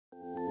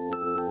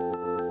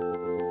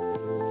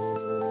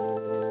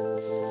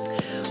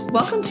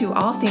Welcome to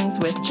All Things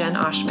with Jen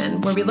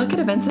Oshman, where we look at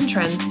events and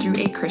trends through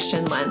a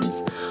Christian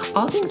lens.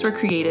 All things were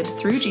created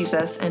through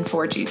Jesus and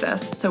for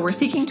Jesus, so we're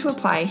seeking to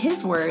apply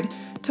His Word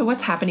to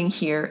what's happening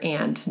here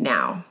and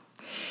now.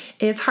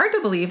 It's hard to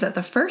believe that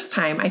the first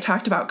time I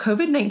talked about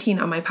COVID-19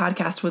 on my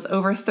podcast was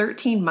over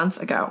 13 months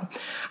ago.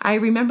 I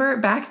remember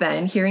back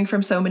then hearing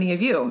from so many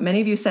of you. Many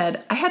of you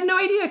said, I had no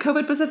idea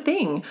COVID was a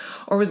thing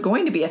or was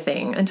going to be a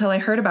thing until I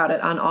heard about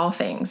it on All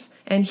Things.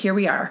 And here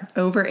we are,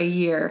 over a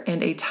year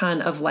and a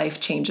ton of life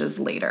changes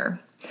later.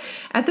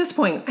 At this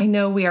point, I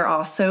know we are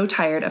all so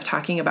tired of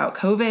talking about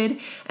COVID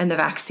and the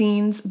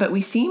vaccines, but we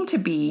seem to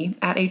be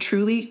at a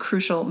truly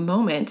crucial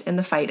moment in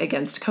the fight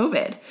against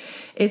COVID.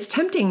 It's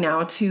tempting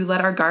now to let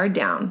our guard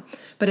down,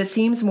 but it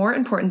seems more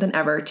important than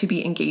ever to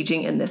be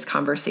engaging in this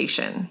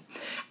conversation.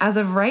 As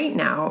of right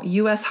now,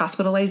 U.S.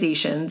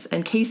 hospitalizations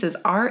and cases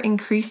are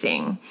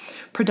increasing,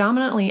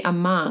 predominantly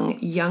among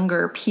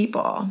younger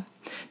people.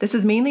 This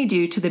is mainly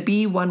due to the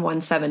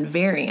B.1.1.7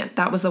 variant.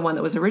 That was the one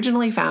that was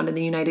originally found in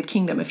the United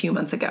Kingdom a few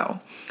months ago.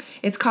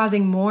 It's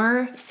causing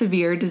more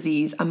severe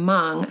disease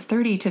among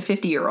 30 to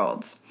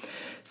 50-year-olds.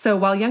 So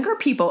while younger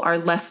people are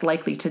less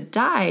likely to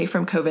die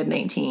from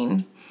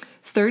COVID-19,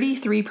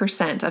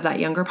 33% of that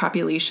younger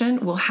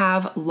population will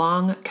have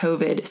long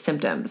COVID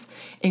symptoms,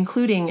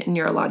 including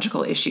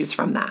neurological issues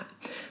from that.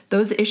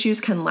 Those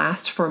issues can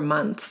last for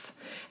months.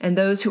 And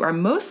those who are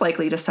most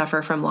likely to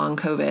suffer from long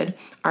COVID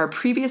are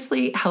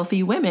previously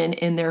healthy women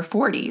in their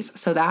 40s,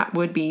 so that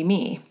would be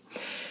me.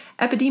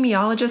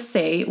 Epidemiologists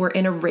say we're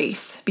in a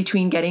race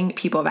between getting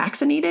people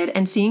vaccinated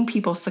and seeing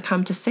people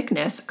succumb to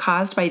sickness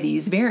caused by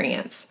these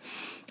variants.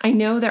 I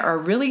know there are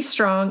really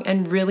strong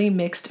and really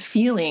mixed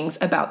feelings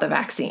about the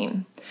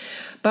vaccine,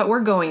 but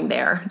we're going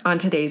there on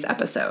today's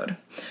episode.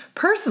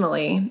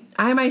 Personally,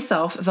 I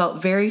myself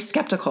felt very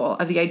skeptical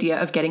of the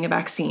idea of getting a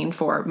vaccine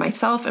for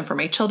myself and for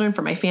my children,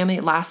 for my family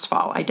last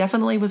fall. I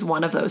definitely was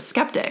one of those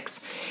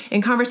skeptics.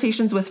 In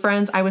conversations with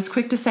friends, I was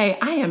quick to say,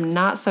 I am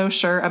not so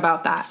sure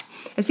about that.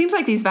 It seems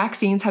like these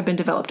vaccines have been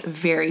developed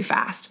very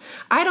fast.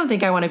 I don't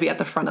think I want to be at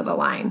the front of the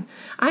line.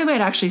 I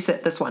might actually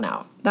sit this one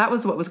out. That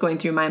was what was going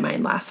through my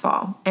mind last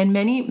fall. And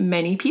many,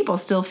 many people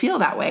still feel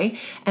that way.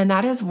 And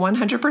that is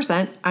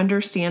 100%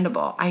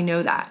 understandable. I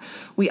know that.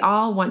 We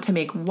all want to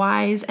make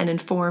wise and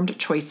informed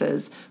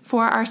choices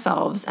for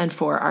ourselves and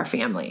for our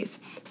families.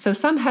 So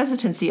some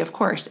hesitancy, of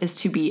course, is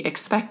to be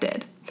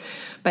expected.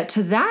 But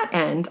to that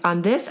end,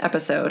 on this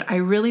episode, I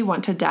really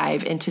want to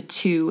dive into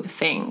two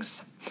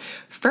things.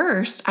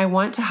 First, I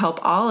want to help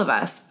all of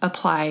us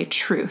apply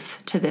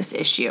truth to this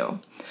issue.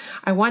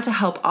 I want to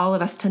help all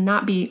of us to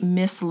not be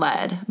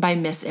misled by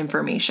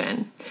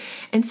misinformation.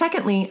 And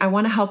secondly, I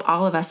want to help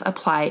all of us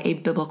apply a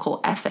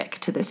biblical ethic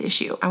to this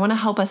issue. I want to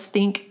help us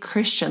think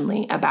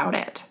Christianly about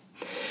it.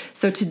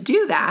 So to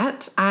do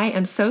that, I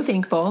am so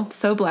thankful,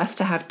 so blessed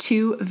to have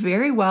two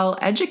very well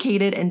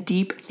educated and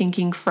deep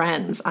thinking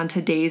friends on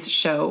today's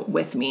show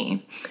with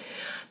me.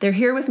 They're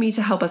here with me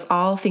to help us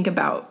all think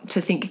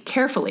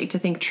carefully, to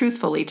think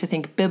truthfully, to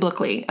think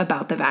biblically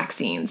about the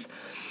vaccines.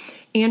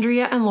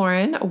 Andrea and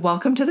Lauren,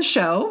 welcome to the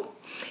show.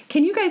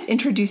 Can you guys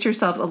introduce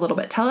yourselves a little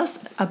bit? Tell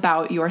us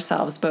about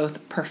yourselves,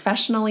 both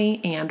professionally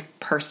and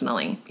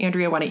personally.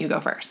 Andrea, why don't you go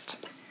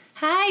first?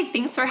 Hi,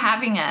 thanks for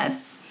having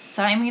us.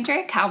 So I'm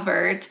Andrea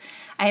Calvert.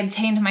 I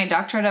obtained my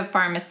doctorate of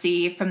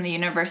pharmacy from the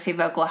University of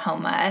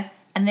Oklahoma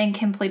and then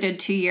completed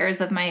 2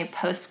 years of my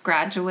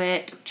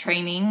postgraduate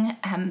training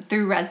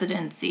through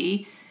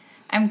residency.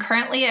 I'm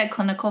currently a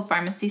clinical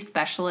pharmacy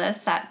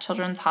specialist at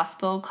Children's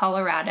Hospital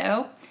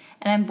Colorado,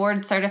 and I'm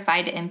board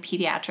certified in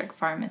pediatric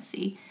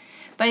pharmacy.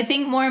 But I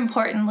think more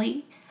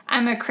importantly,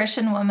 I'm a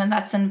Christian woman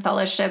that's in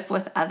fellowship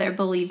with other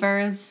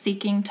believers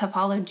seeking to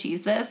follow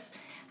Jesus.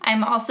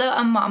 I'm also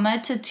a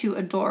mama to two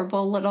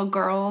adorable little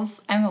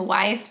girls. I'm a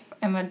wife,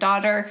 I'm a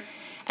daughter,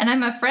 and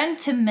I'm a friend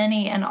to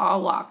many in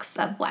all walks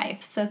of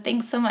life. So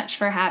thanks so much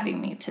for having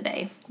me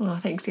today. Well,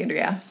 thanks,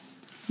 Andrea.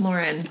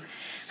 Lauren.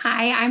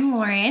 Hi, I'm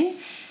Lauren.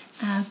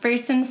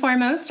 First and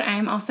foremost,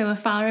 I'm also a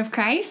follower of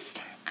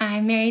Christ.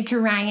 I'm married to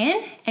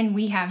Ryan, and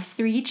we have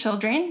 3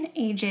 children,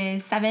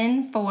 ages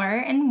 7, 4,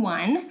 and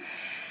 1.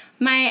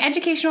 My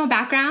educational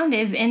background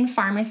is in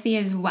pharmacy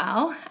as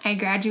well. I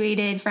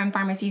graduated from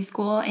pharmacy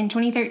school in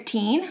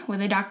 2013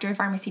 with a Doctor of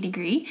Pharmacy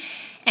degree,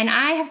 and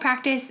I have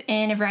practiced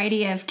in a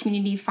variety of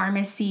community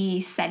pharmacy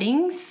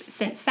settings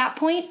since that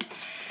point.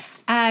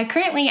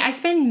 Currently, I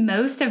spend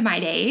most of my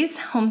days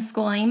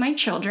homeschooling my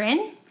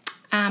children.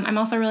 I'm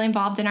also really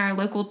involved in our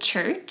local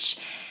church,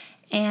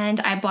 and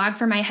I blog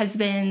for my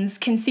husband's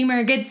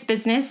consumer goods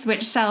business,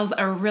 which sells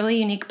a really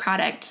unique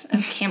product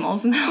of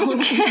camel's milk,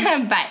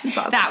 but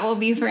awesome. That will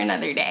be for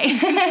another day.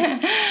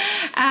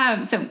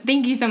 So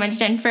thank you so much,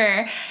 Jen,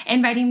 for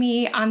inviting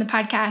me on the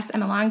podcast.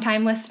 I'm a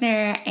longtime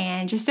listener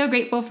and just so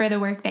grateful for the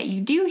work that you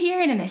do here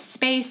and in this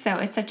space. So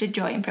it's such a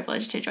joy and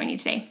privilege to join you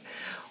today.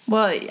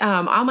 Well,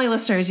 all my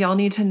listeners, y'all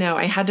need to know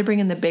I had to bring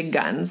in the big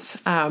guns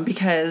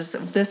because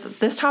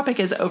this topic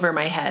is over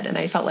my head, and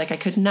I felt like I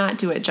could not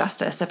do it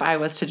justice if I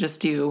was to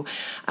just do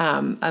a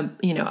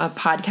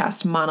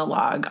podcast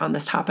monologue on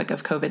this topic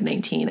of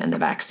COVID-19 and the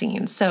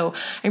vaccine. So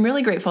I'm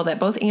really grateful that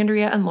both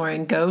Andrea and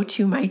Lauren go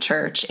to my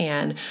church,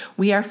 and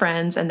we are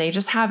friends, and they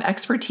just have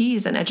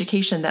expertise and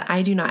education that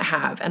I do not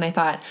have. And I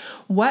thought,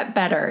 what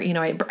better?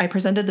 I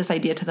presented this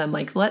idea to them,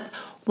 like,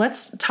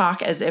 let's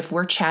talk as if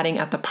we're chatting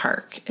at the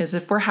park, as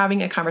if we're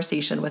having a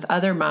conversation with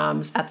other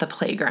moms at the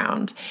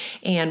playground.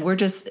 And we're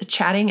just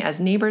chatting as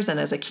neighbors and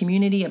as a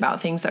community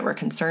about things that we're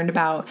concerned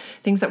about,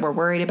 things that we're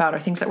worried about, or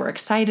things that we're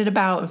excited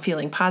about and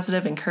feeling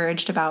positive,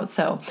 encouraged about.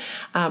 So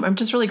I'm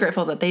just really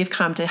grateful that they've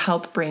come to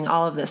help bring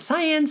all of the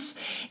science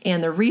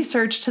and the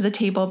research to the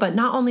table, but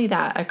not only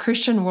that, a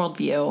Christian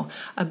worldview,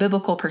 a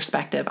biblical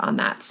perspective on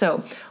that.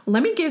 So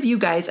let me give you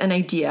guys an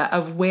idea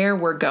of where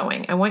we're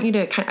going.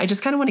 I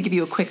just kind of want to give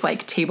you a quick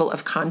table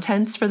of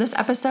contents for this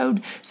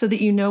episode so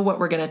that you know what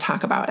we're going to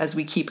talk about as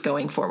we keep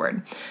going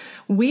forward.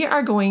 We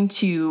are going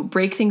to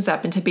break things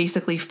up into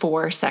basically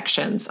 4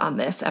 sections on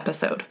this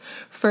episode.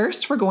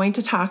 First, we're going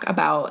to talk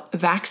about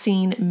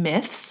vaccine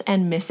myths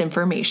and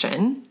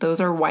misinformation. Those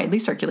are widely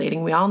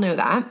circulating. We all know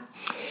that.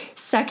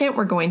 Second,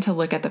 we're going to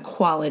look at the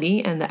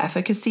quality and the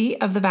efficacy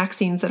of the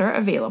vaccines that are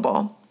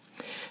available.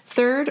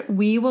 Third,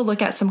 we will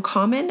look at some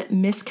common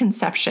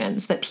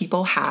misconceptions that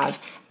people have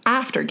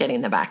after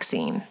getting the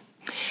vaccine.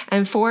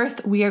 And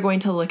fourth, we are going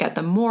to look at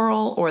the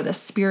moral or the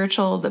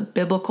spiritual, the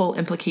biblical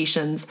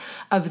implications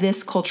of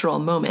this cultural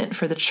moment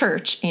for the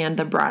church and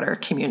the broader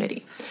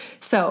community.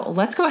 So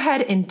let's go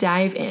ahead and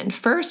dive in.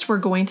 First, we're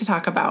going to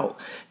talk about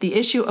the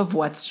issue of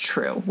what's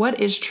true. What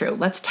is true?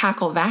 Let's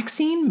tackle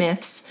vaccine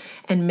myths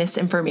and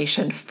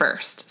misinformation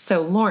first.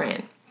 So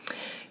Lauren,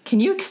 can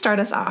you start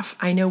us off?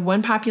 I know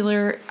one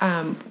popular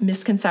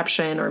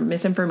misconception or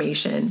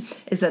misinformation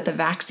is that the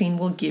vaccine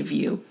will give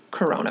you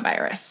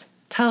coronavirus.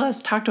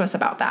 Talk to us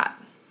about that.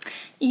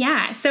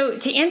 Yeah, so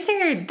to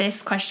answer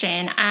this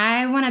question,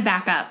 I want to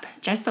back up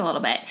just a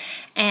little bit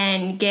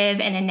and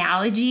give an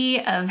analogy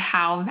of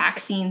how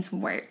vaccines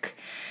work.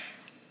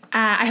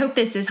 I hope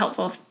this is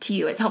helpful to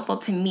you. It's helpful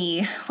to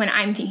me when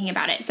I'm thinking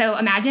about it. So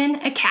imagine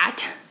a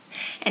cat,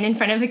 and in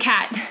front of the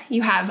cat,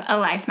 you have a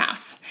live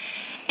mouse,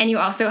 and you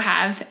also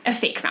have a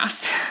fake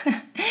mouse.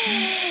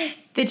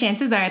 The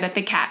chances are that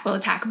the cat will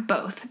attack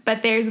both,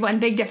 but there's one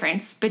big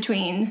difference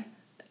between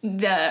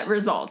the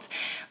result.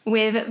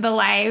 With the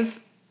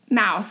live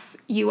mouse,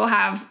 you will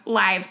have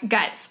live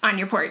guts on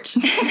your porch.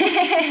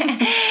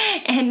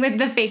 And with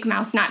the fake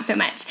mouse, not so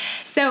much.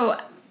 So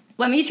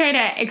let me try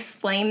to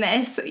explain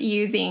this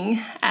using,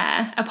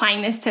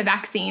 applying this to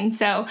vaccines.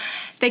 So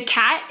the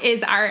cat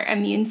is our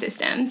immune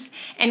systems,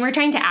 and we're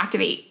trying to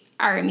activate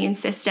our immune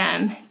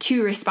system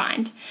to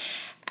respond.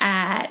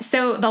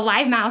 So the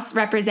live mouse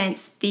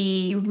represents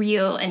the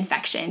real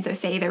infection. So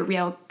say the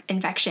real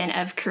infection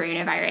of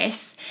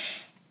coronavirus.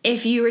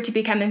 If you were to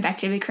become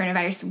infected with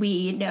coronavirus,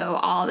 we know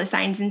all the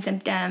signs and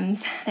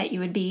symptoms that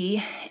you would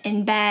be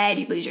in bed,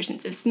 you'd lose your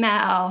sense of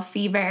smell,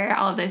 fever,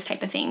 all of those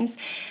type of things.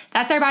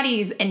 That's our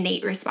body's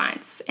innate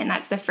response, and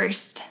that's the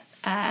first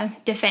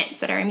defense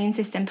that our immune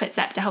system puts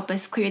up to help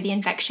us clear the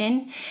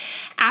infection.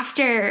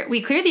 After we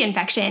clear the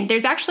infection,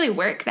 there's actually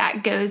work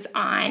that goes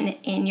on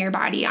in your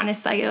body on a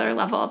cellular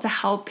level to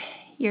help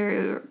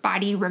your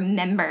body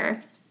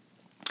remember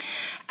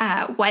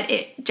what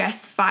it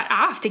just fought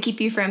off to keep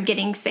you from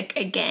getting sick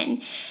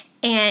again.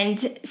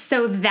 And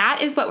so that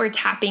is what we're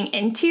tapping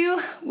into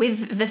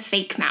with the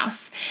fake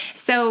mouse.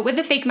 So with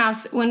the fake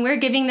mouse, when we're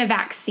giving the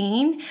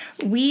vaccine,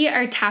 we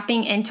are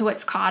tapping into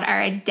what's called our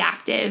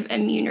adaptive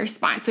immune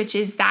response, which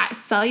is that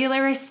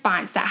cellular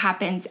response that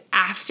happens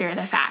after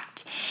the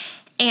fact.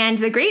 And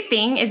the great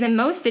thing is in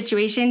most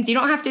situations, you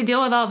don't have to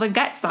deal with all the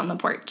guts on the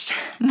porch.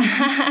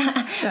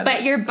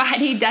 But your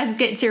body does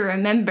get to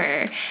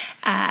remember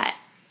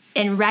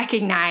and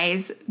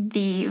recognize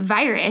the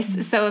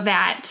virus so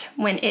that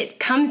when it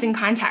comes in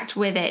contact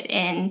with it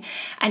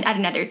at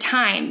another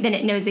time, then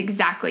it knows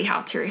exactly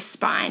how to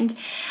respond.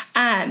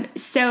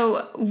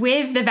 So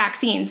with the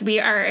vaccines, we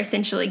are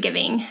essentially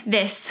giving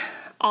this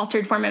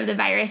altered form of the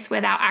virus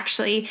without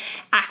actually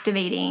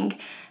activating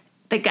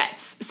the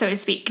guts, so to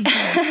speak,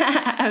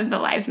 of the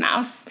live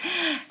mouse.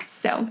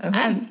 So,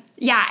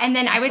 yeah. And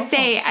then I would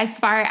say as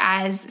far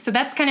as, so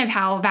that's kind of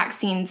how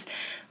vaccines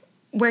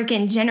work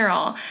in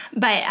general,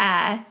 but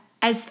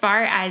as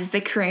far as the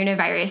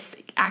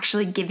coronavirus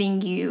actually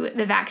giving you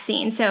the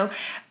vaccine. So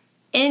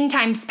in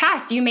times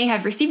past, you may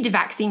have received a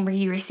vaccine where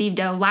you received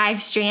a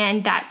live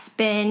strand that's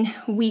been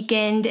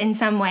weakened in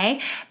some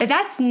way, but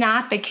that's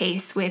not the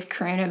case with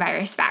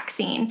coronavirus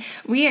vaccine.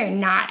 We are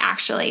not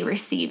actually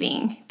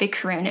receiving the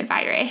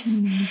coronavirus.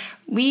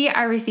 Mm-hmm. we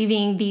are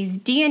receiving these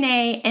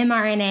DNA,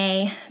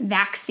 mRNA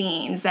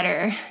vaccines that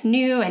are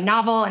new and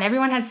novel, and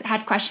everyone has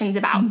had questions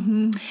about.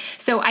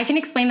 So I can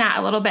explain that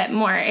a little bit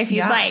more if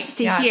you'd like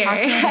to hear.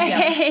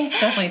 Yes,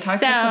 definitely. Talk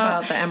to us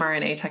about the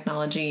mRNA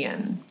technology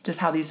and just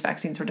how these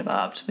vaccines were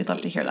developed. We'd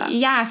love to hear that.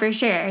 Yeah, for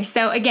sure.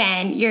 So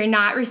again, you're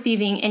not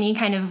receiving any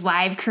kind of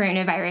live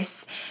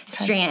coronavirus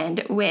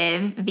strand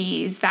with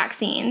these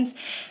vaccines.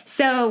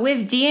 So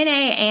with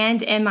DNA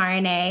and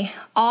mRNA,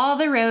 all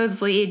the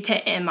roads lead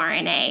to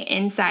mRNA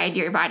inside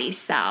your body's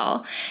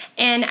cell.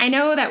 And I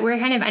know that we're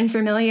kind of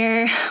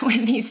unfamiliar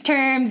with these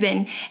terms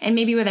and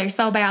maybe with our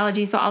cell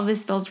biology, so all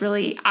this feels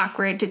really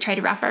awkward to try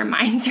to wrap our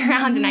minds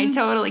around, and I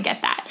totally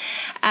get that.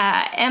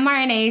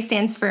 mRNA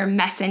stands for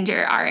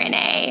messenger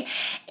RNA.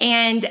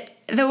 And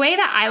the way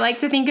that I like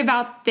to think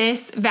about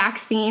this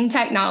vaccine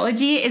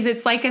technology is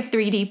it's like a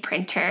 3D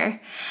printer.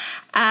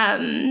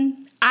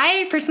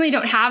 I personally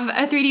don't have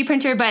a 3D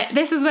printer, but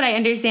this is what I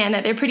understand,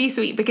 that they're pretty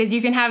sweet because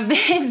you can have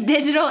this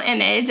digital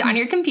image on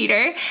your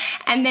computer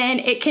and then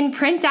it can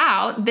print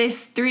out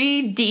this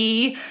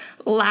 3D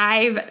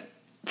live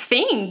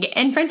thing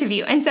in front of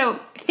you. And so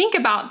think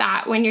about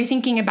that when you're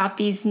thinking about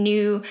these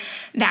new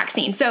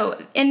vaccines. So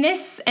in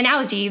this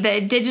analogy, the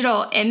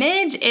digital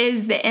image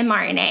is the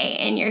mRNA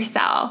in your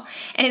cell.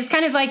 And it's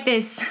kind of like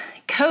this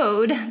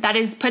code that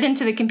is put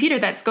into the computer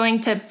that's going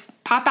to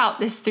pop out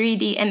this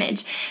 3D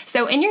image.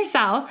 So in your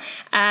cell,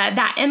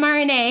 that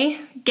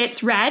mRNA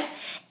gets read,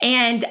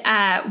 and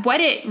what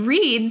it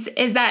reads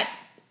is that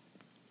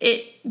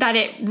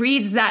it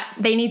reads that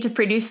they need to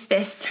produce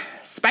this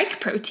spike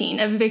protein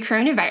of the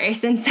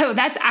coronavirus. And so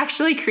that's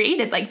actually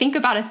created. Like, think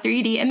about a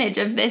 3D image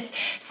of this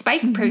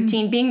spike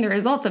protein being the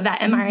result of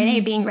that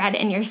mRNA being read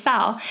in your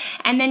cell.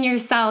 And then your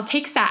cell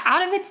takes that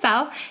out of its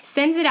cell,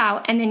 sends it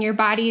out, and then your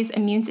body's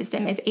immune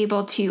system is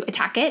able to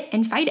attack it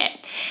and fight it.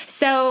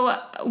 So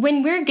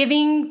when we're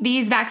giving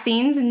these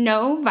vaccines,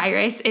 no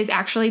virus is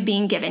actually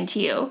being given to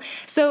you.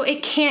 So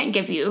it can't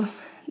give you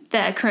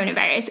the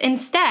coronavirus.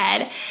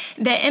 Instead,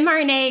 the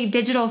mRNA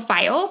digital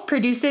file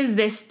produces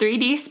this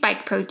 3D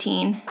spike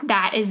protein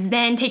that is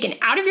then taken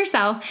out of your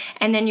cell,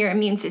 and then your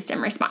immune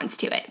system responds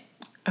to it.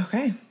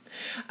 Okay.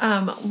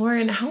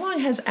 Lauren, how long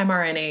has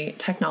mRNA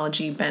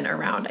technology been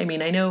around? I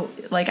mean, I know,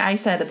 like I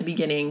said at the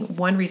beginning,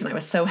 one reason I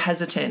was so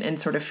hesitant and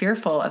sort of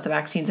fearful of the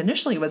vaccines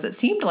initially was it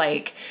seemed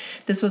like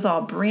this was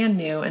all brand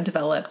new and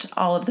developed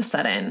all of the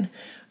sudden.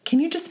 Can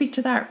you just speak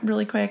to that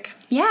really quick?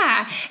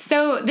 Yeah.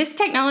 So this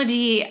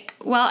technology,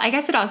 well, I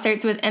guess it all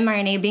starts with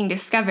mRNA being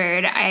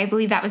discovered. I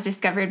believe that was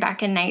discovered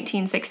back in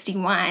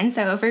 1961.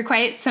 So for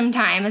quite some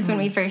time is when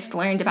we first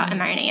learned about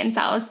mRNA in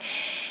cells.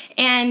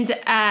 And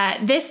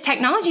this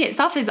technology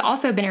itself has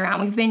also been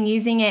around. We've been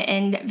using it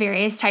in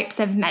various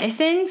types of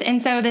medicines.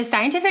 And so the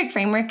scientific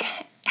framework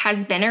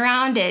has been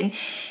around, and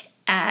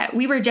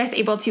we were just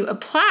able to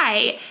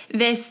apply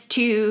this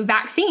to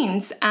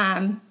vaccines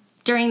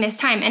during this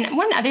time. And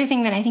one other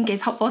thing that I think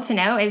is helpful to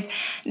know is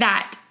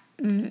that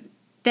the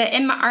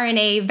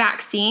mRNA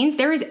vaccines,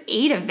 there was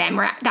 8 of them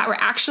that were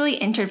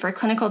actually entered for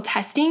clinical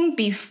testing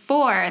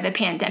before the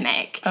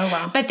pandemic. Oh,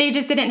 wow. But they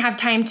just didn't have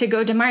time to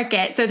go to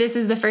market. So this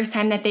is the first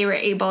time that they were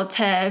able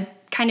to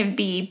kind of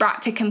be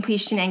brought to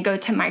completion and go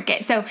to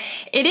market. So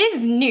it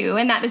is new,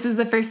 and that this is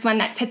the first one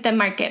that's hit the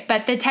market,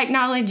 but the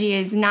technology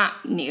is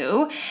not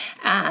new.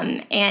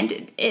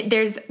 And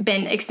there's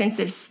been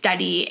extensive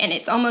study, and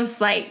it's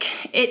almost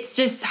like it's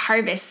just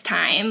harvest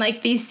time.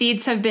 Like, these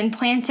seeds have been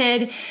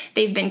planted,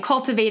 they've been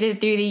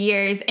cultivated through the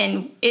years,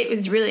 and it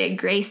was really a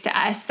grace to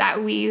us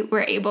that we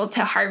were able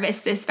to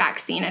harvest this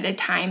vaccine at a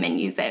time and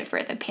use it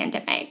for the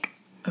pandemic.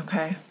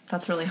 Okay,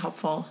 that's really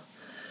helpful.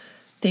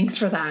 Thanks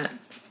for that.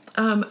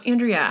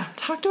 Andrea,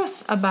 talk to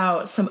us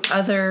about some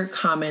other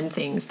common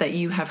things that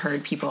you have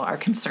heard people are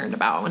concerned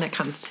about when it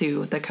comes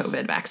to the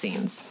COVID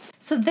vaccines.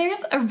 So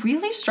there's a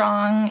really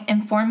strong,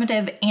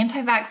 informative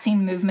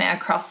anti-vaccine movement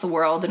across the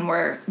world, and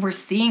we're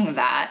seeing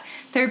that.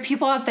 There are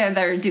people out there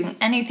that are doing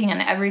anything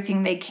and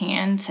everything they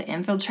can to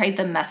infiltrate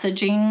the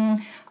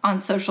messaging on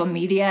social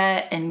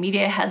media and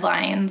media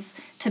headlines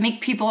to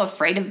make people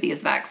afraid of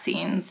these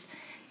vaccines.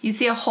 You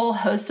see a whole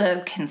host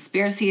of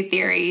conspiracy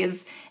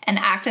theories and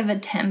active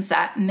attempts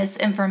at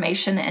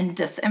misinformation and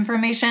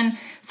disinformation.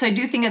 So I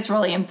do think it's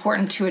really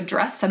important to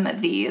address some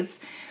of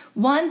these.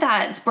 One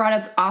that's brought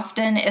up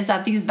often is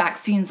that these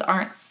vaccines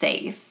aren't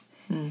safe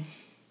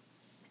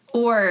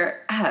or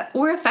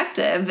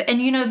effective.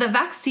 And, you know, the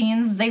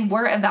vaccines, they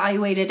were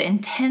evaluated in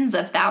tens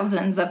of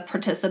thousands of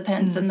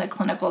participants in the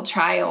clinical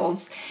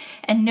trials.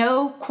 And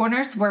no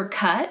corners were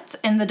cut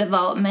in the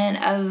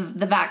development of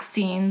the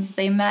vaccines.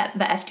 They met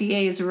the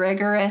FDA's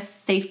rigorous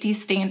safety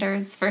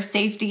standards for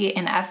safety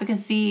and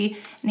efficacy,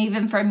 and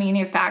even for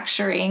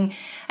manufacturing.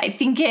 I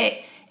think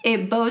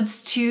it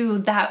bodes to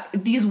that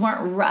these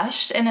weren't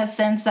rushed in a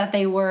sense that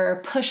they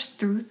were pushed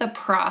through the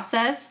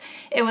process.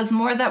 It was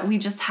more that we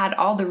just had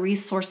all the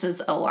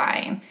resources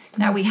align.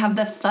 Now we have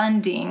the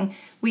funding,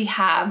 we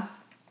have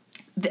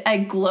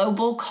a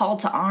global call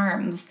to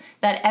arms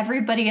that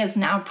everybody is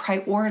now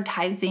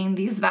prioritizing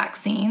these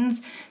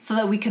vaccines so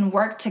that we can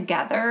work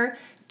together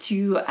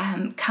to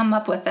come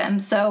up with them.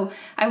 So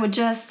I would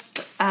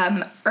just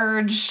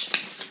urge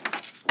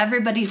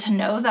everybody to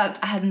know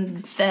that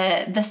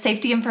the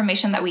safety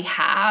information that we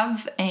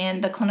have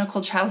and the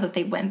clinical trials that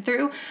they went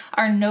through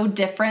are no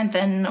different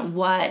than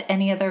what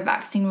any other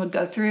vaccine would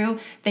go through.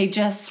 They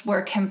just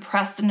were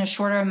compressed in a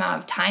shorter amount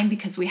of time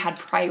because we had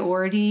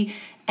priority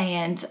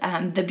and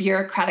the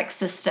bureaucratic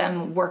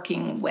system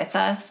working with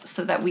us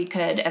so that we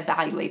could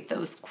evaluate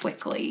those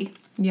quickly.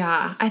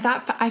 Yeah,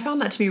 I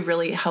found that to be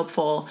really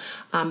helpful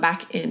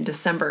back in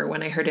December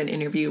when I heard an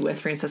interview with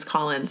Francis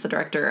Collins, the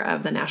director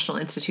of the National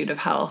Institute of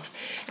Health,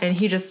 and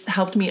he just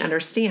helped me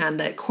understand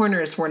that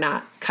corners were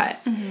not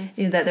cut,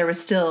 that there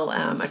was still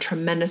a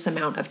tremendous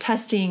amount of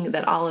testing,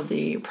 that all of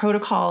the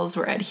protocols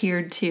were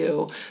adhered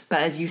to, but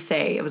as you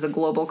say, it was a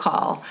global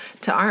call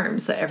to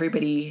arms, that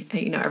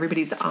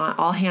everybody's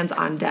all hands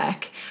on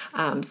deck.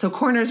 So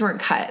corners weren't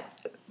cut.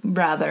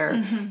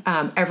 Rather,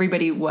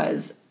 everybody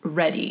was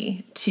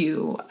ready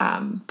to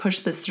push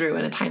this through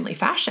in a timely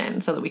fashion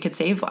so that we could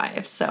save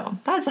lives. So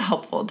that's a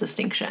helpful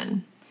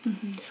distinction.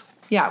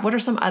 Yeah. What are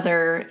some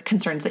other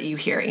concerns that you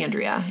hear,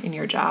 Andrea, in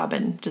your job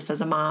and just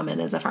as a mom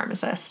and as a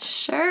pharmacist?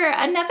 Sure.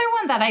 Another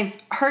one that I've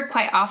heard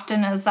quite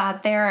often is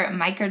that there are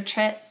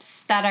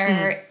microchips that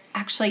are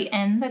actually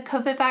in the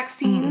COVID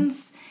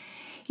vaccines.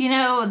 You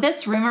know,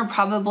 this rumor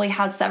probably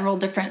has several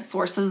different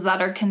sources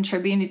that are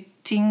contributing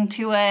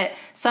to it.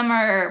 Some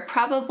are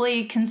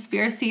probably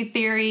conspiracy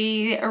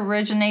theory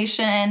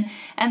origination,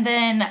 and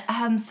then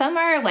some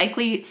are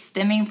likely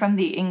stemming from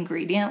the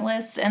ingredient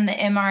list in the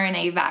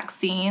mRNA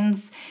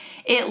vaccines.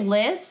 It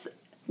lists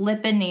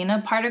lipid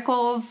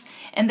nanoparticles,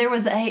 and there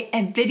was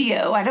a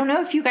video, I don't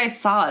know if you guys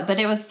saw it, but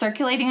it was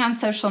circulating on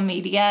social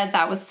media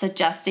that was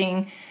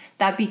suggesting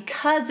that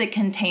because it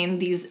contained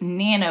these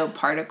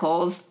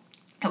nanoparticles,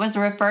 it was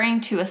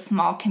referring to a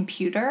small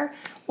computer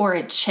or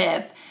a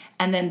chip,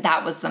 and then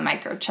that was the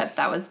microchip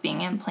that was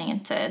being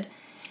implanted.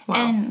 Wow.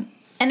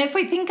 And if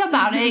we think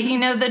about it, you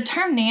know, the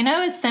term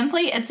nano is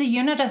simply, it's a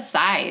unit of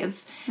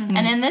size.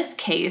 And in this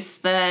case,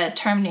 the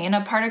term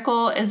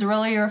nanoparticle is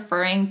really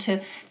referring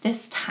to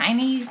this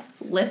tiny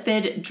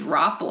lipid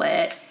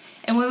droplet.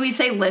 And when we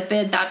say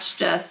lipid, that's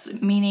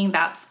just meaning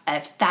that's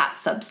a fat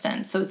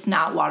substance, so it's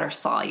not water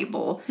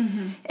soluble.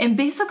 And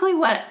basically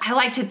what I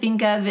like to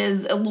think of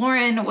is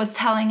Lauren was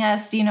telling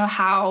us, you know,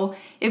 how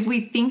if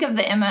we think of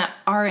the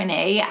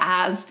mRNA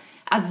as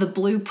the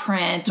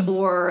blueprint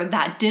or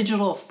that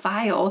digital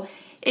file,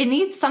 it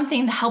needs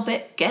something to help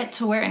it get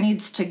to where it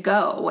needs to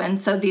go. And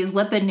so these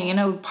lipid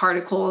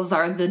nanoparticles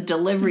are the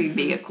delivery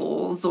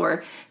vehicles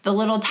or the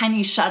little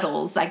tiny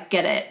shuttles that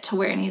get it to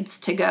where it needs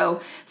to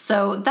go.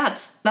 So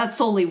that's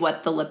solely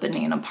what the lipid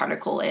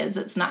nanoparticle is.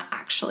 It's not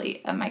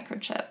actually a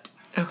microchip.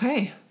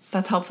 Okay,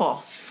 that's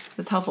helpful.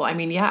 That's helpful. I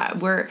mean, yeah,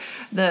 we're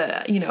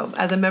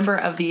as a member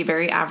of the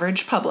very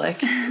average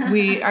public,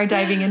 we are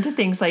diving into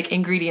things like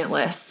ingredient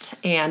lists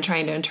and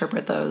trying to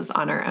interpret those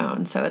on our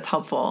own. So it's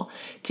helpful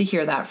to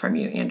hear that from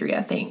you,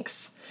 Andrea.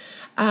 Thanks.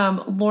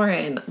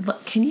 Lauren,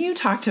 can you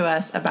talk to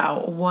us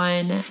about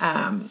one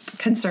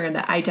concern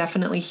that I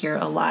definitely hear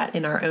a lot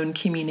in our own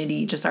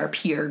community, just our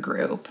peer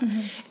group,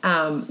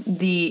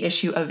 the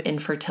issue of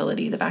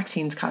infertility, the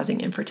vaccines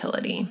causing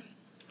infertility?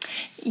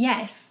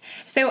 Yes.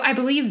 So I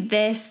believe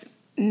this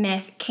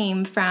myth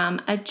came from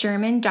a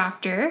German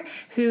doctor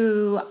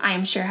who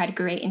I'm sure had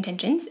great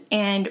intentions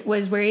and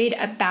was worried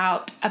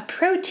about a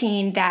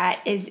protein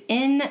that is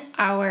in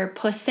our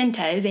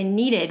placentas and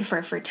needed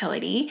for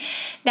fertility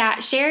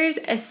that shares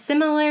a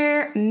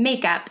similar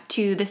makeup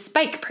to the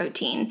spike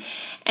protein.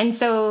 And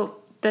so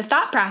the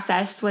thought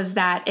process was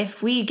that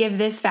if we give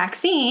this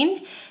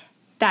vaccine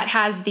that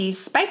has these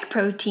spike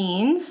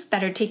proteins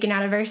that are taken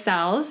out of our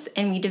cells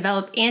and we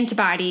develop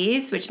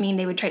antibodies, which mean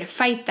they would try to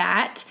fight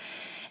that,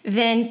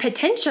 then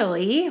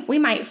potentially we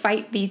might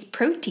fight these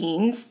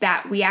proteins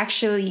that we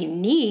actually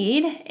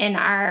need in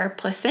our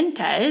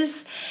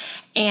placentas,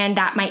 and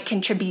that might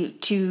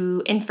contribute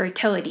to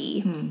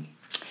infertility.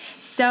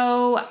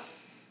 So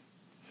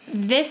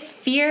this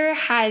fear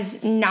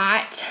has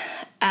not,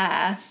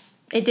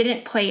 it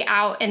didn't play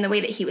out in the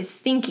way that he was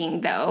thinking,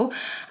 though.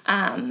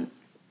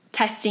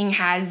 Testing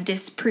has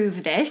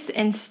disproved this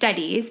in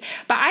studies,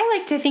 but I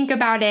like to think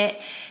about it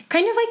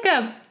kind of like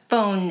a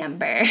phone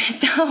number.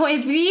 So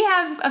if we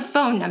have a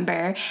phone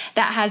number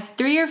that has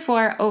 3 or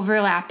 4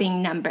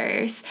 overlapping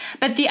numbers,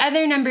 but the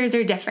other numbers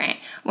are different,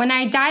 when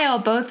I dial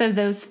both of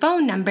those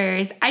phone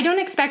numbers, I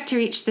don't expect to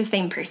reach the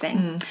same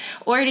person.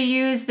 Or to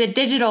use the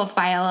digital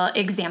file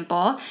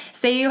example,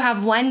 say you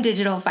have one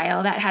digital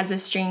file that has a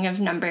string of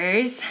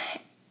numbers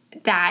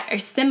that are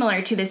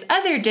similar to this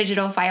other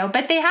digital file,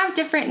 but they have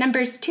different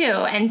numbers too.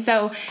 And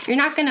so you're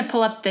not going to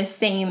pull up the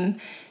same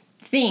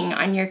thing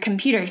on your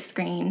computer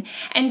screen.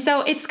 And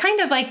so it's kind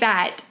of like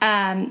that,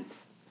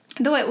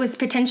 though it was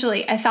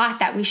potentially a thought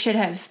that we should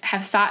have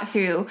thought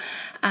through.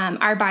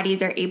 Our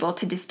bodies are able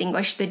to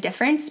distinguish the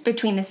difference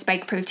between the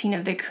spike protein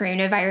of the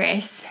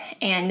coronavirus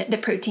and the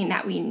protein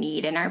that we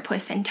need in our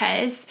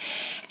placentas.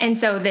 And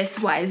so this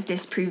was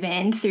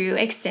disproven through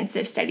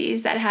extensive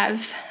studies that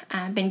have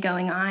been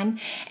going on.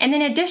 And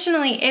then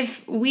additionally,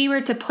 if we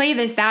were to play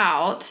this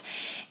out,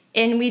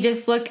 and we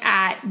just look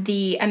at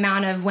the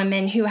amount of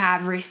women who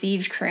have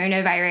received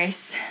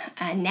coronavirus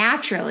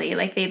naturally,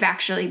 like they've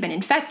actually been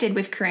infected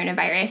with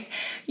coronavirus,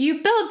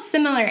 you build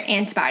similar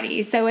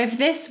antibodies. So if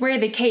this were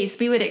the case,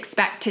 we would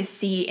expect to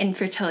see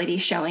infertility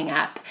showing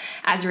up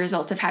as a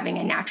result of having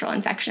a natural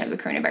infection of the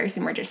coronavirus,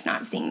 and we're just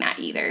not seeing that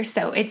either.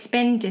 So it's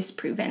been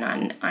disproven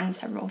on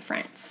several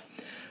fronts.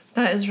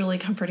 That is really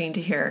comforting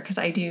to hear, because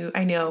I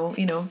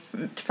know,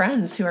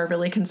 friends who are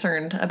really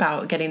concerned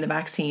about getting the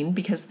vaccine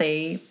because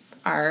they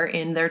are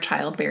in their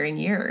childbearing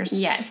years.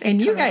 Yes.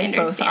 And you guys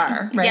both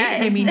are, right?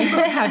 Yes. I mean, you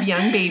both have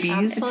young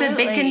babies. It's a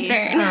big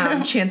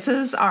concern.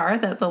 Chances are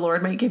that the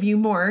Lord might give you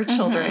more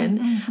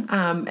children.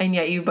 And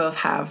yet you both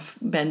have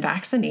been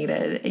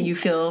vaccinated. You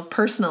feel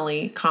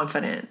personally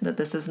confident that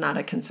this is not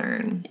a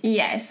concern.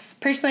 Yes,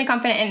 personally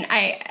confident. And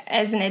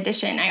as an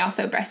addition, I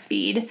also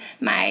breastfeed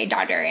my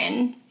daughter,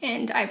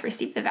 and I've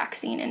received the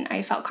vaccine, and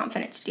I felt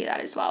confident to do that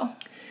as well.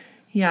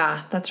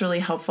 Yeah, that's really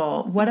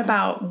helpful. What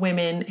about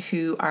women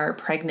who are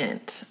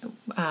pregnant?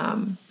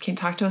 Can you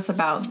talk to us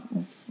about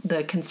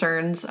the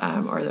concerns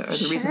or the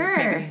reasons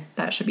maybe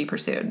that should be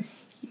pursued?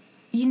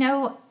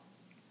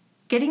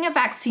 Getting a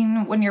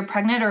vaccine when you're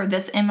pregnant, or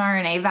this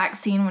mRNA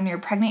vaccine when you're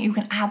pregnant, you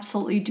can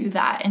absolutely do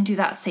that and do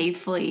that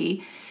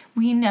safely.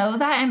 We know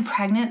that in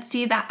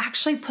pregnancy, that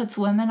actually puts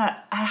women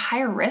at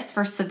higher risk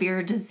for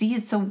severe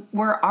disease. So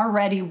we're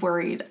already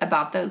worried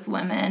about those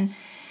women.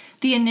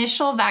 The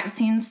initial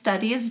vaccine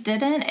studies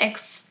didn't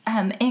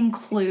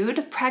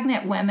include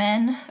pregnant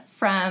women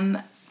from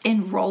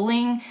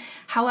enrolling.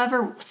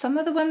 However, some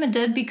of the women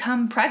did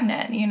become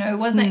pregnant. It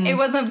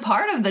wasn't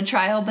part of the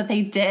trial, but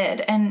they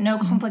did, and no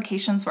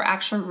complications were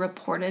actually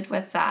reported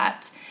with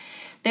that.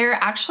 There are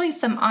actually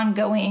some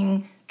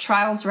ongoing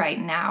trials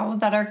right now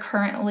that are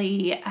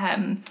currently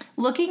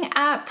looking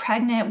at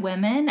pregnant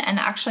women and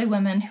actually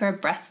women who are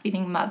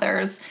breastfeeding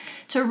mothers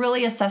to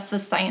really assess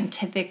this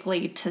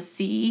scientifically to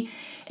see.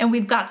 And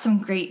we've got some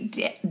great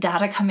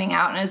data coming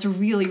out, and it's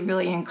really,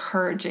 really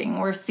encouraging.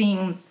 We're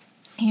seeing,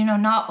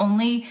 not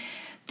only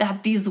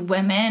that these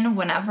women,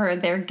 whenever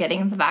they're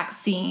getting the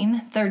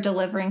vaccine, they're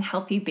delivering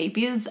healthy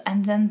babies,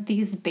 and then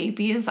these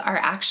babies are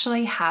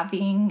actually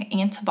having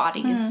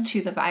antibodies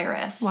to the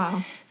virus.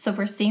 Wow. So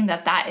we're seeing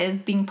that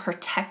is being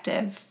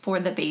protective for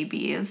the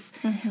babies.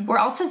 We're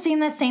also seeing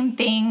the same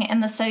thing in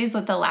the studies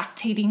with the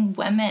lactating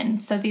women.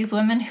 So these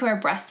women who are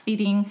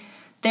breastfeeding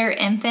their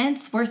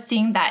infants, we're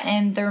seeing that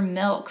in their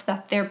milk,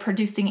 that they're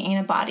producing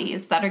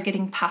antibodies that are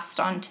getting passed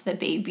on to the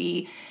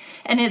baby.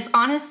 And it's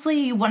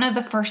honestly one of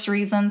the first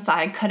reasons that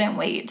I couldn't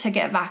wait to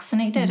get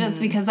vaccinated is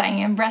because I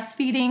am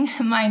breastfeeding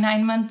my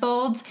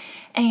 9-month-old.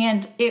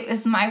 And it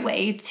was my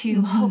way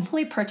to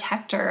hopefully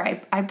protect her.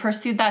 I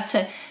pursued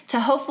that to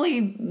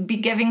hopefully be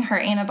giving her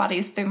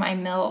antibodies through my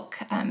milk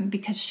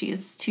because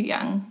she's too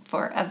young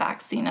for a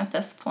vaccine at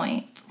this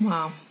point.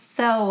 Wow.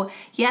 So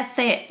yes,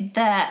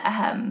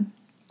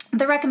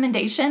 the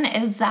recommendation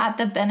is that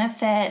the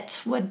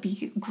benefit would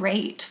be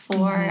great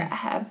for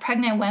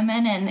pregnant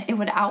women, and it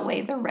would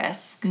outweigh the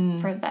risk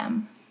for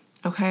them.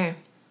 Okay.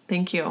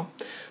 Thank you.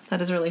 That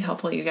is really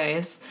helpful, you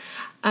guys.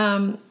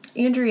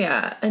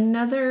 Andrea,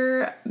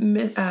 another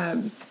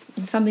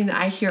something that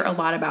I hear a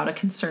lot about, a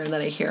concern that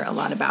I hear a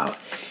lot about,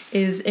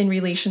 is in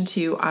relation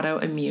to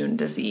autoimmune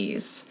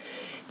disease.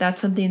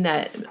 That's something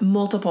that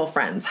multiple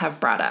friends have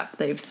brought up.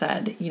 They've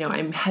said,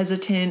 I'm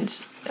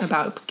hesitant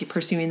about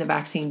pursuing the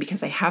vaccine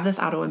because I have this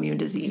autoimmune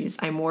disease.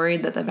 I'm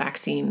worried that the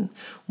vaccine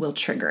will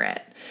trigger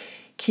it.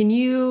 Can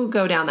you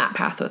go down that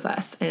path with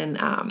us and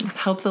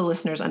help the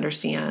listeners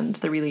understand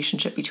the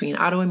relationship between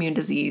autoimmune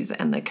disease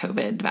and the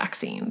COVID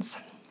vaccines?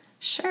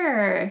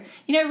 Sure.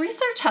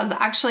 Research has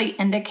actually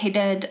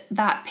indicated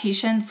that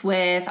patients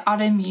with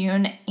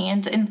autoimmune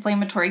and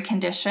inflammatory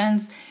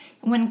conditions,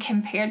 when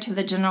compared to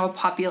the general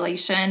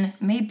population,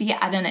 may be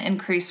at an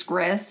increased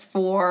risk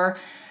for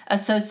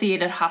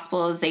associated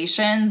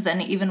hospitalizations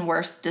and even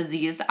worse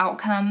disease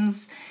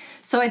outcomes.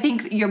 So I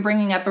think you're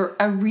bringing up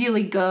a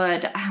really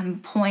good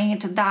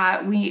point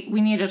that we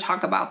need to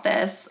talk about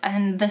this.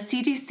 And the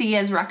CDC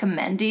is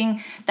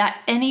recommending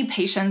that any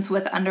patients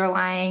with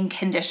underlying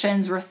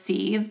conditions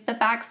receive the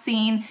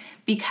vaccine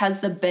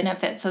because the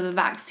benefits of the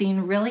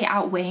vaccine really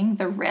outweighing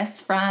the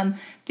risks from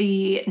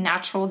the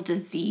natural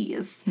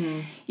disease.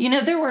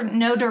 There were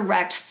no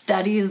direct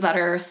studies that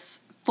are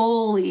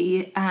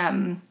fully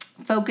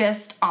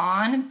focused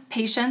on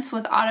patients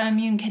with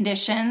autoimmune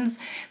conditions,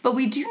 but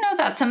we do know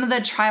that some of the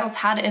trials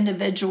had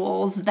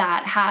individuals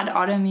that had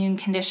autoimmune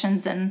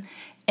conditions in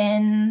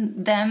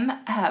them,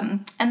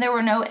 and there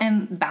were no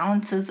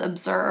imbalances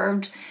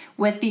observed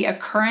with the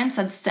occurrence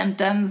of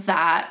symptoms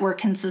that were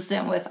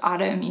consistent with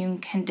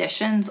autoimmune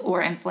conditions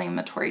or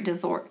inflammatory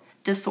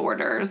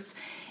disorders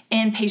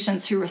in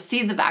patients who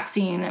received the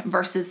vaccine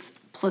versus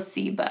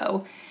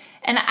placebo.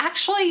 And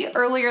actually,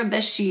 earlier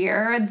this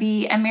year,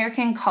 the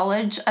American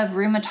College of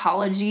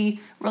Rheumatology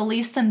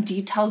released some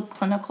detailed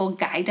clinical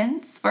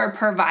guidance for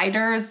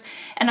providers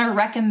and are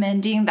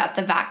recommending that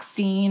the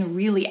vaccine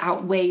really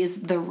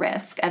outweighs the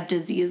risk of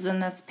disease in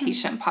this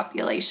patient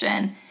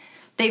population.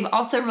 They've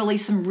also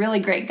released some really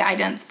great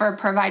guidance for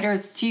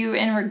providers too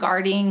in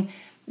regarding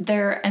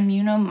their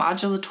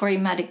immunomodulatory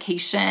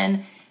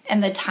medication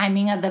and the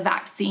timing of the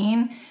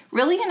vaccine,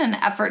 really in an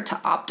effort to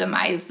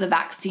optimize the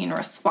vaccine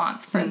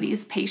response for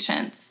these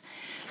patients.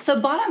 So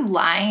bottom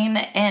line,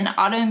 an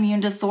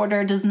autoimmune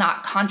disorder does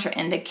not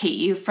contraindicate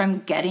you from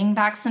getting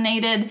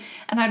vaccinated.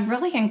 And I'd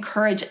really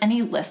encourage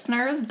any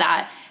listeners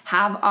that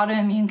have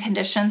autoimmune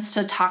conditions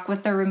to talk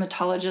with their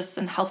rheumatologists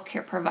and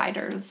healthcare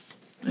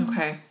providers.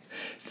 Okay.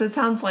 So it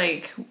sounds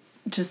like,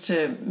 just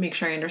to make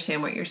sure I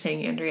understand what you're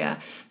saying, Andrea,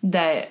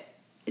 that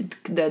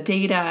the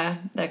data,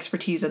 the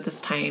expertise at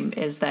this time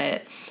is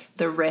that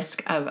the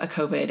risk of a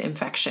COVID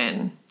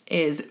infection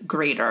is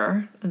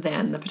greater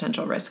than the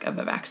potential risk of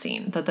a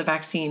vaccine, that the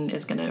vaccine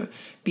is going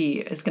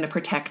to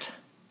protect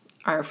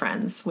our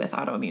friends with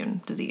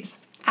autoimmune disease.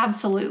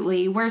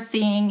 Absolutely. We're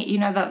seeing,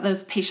 that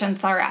those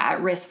patients are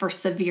at risk for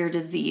severe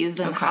disease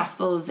and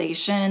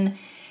hospitalization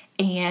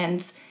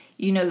and,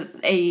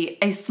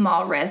 a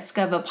small risk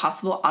of a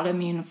possible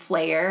autoimmune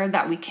flare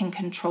that we can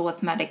control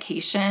with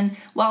medication.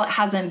 While it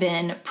hasn't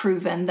been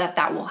proven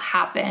that will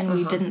happen,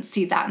 we didn't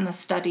see that in the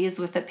studies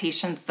with the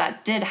patients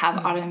that did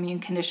have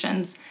autoimmune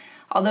conditions.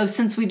 Although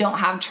since we don't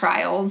have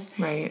trials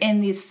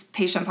in these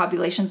patient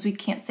populations, we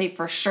can't say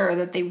for sure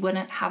that they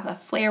wouldn't have a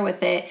flare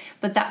with it,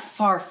 but that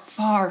far,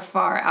 far,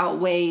 far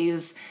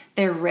outweighs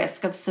their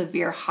risk of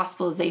severe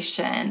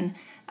hospitalization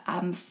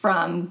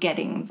from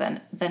getting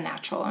the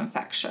natural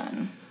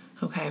infection.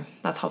 Okay,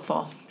 that's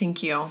helpful.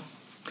 Thank you.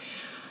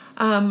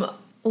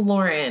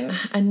 Lauren,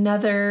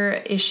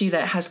 another issue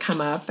that has come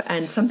up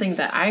and something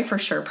that I for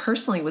sure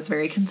personally was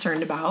very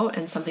concerned about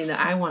and something that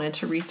I wanted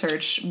to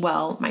research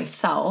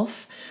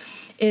myself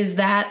is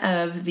that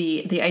of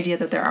the idea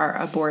that there are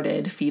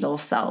aborted fetal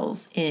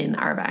cells in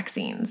our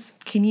vaccines.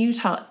 Can you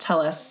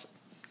tell us,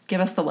 give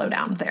us the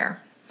lowdown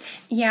there?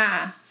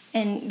 Yeah,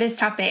 and this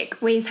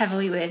topic weighs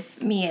heavily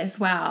with me as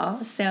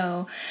well.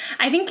 So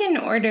I think in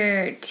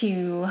order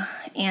to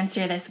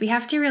answer this, we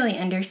have to really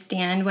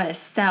understand what a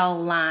cell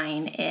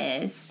line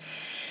is.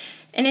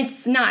 And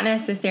it's not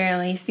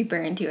necessarily super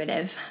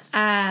intuitive.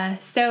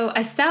 So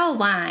a cell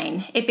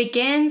line, it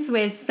begins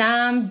with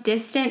some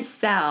distant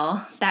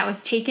cell that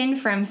was taken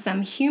from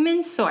some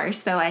human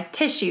source, so a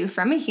tissue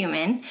from a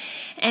human,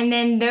 and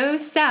then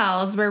those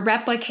cells were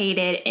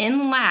replicated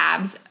in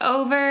labs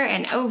over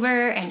and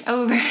over and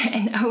over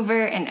and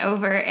over and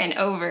over and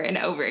over and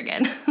over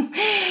again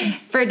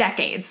for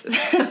decades.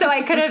 So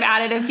I could have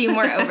added a few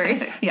more overs.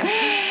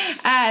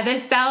 The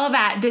cell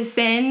that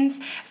descends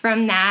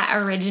from that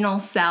original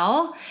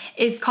cell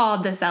is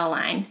called the cell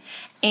line.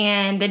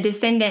 And the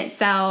descendant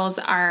cells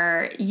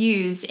are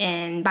used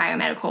in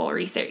biomedical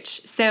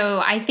research.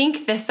 So I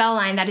think the cell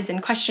line that is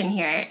in question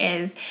here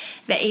is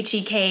the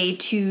HEK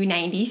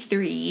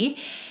 293,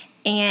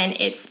 and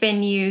it's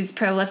been used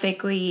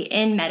prolifically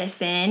in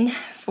medicine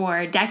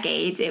for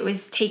decades. It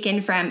was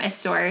taken from a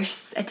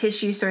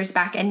tissue source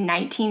back in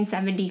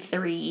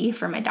 1973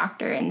 from a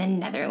doctor in the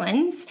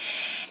Netherlands.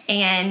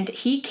 And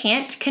he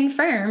can't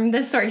confirm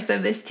the source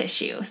of this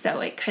tissue. So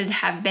it could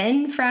have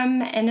been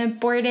from an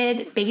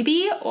aborted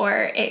baby,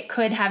 or it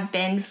could have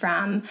been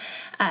from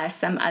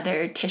some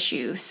other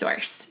tissue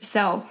source.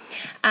 So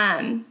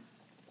I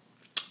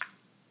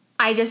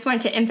just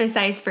want to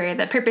emphasize for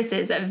the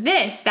purposes of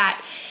this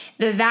that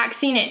the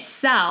vaccine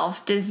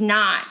itself does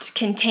not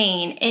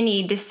contain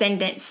any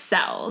descendant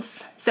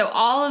cells. So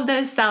all of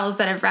those cells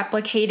that have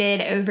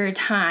replicated over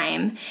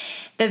time,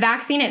 the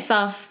vaccine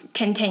itself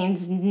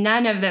contains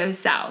none of those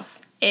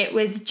cells. It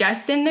was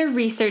just in the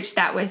research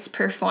that was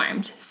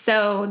performed.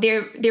 So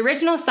the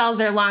original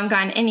cells are long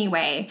gone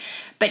anyway,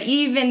 but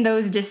even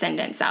those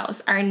descendant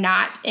cells are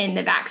not in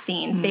the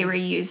vaccines. They were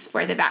used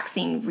for the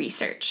vaccine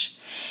research.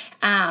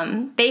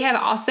 They have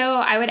also,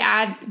 I would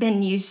add,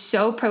 been used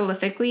so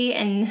prolifically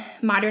in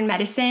modern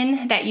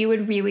medicine that you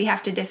would really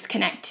have to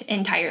disconnect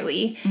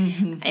entirely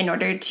in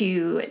order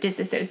to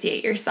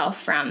disassociate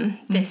yourself from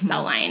this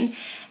cell line.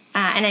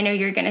 And I know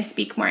you're going to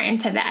speak more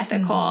into the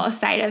ethical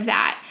side of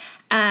that.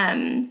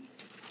 So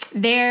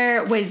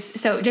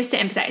just to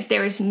emphasize,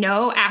 there was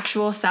no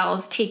actual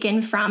cells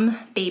taken from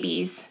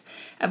babies,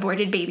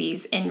 aborted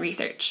babies, in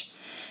research.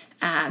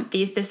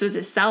 This was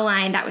a cell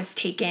line that was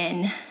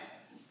taken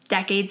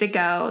decades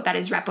ago that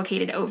is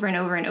replicated over and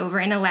over and over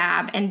in a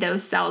lab, and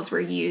those cells were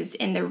used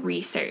in the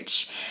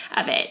research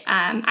of it.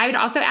 I would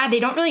also add they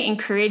don't really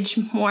encourage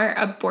more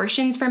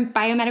abortions from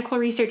biomedical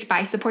research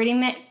by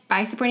supporting it.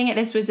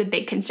 This was a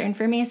big concern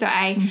for me, so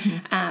I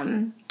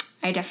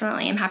I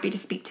definitely am happy to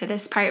speak to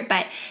this part,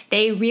 but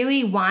they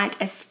really want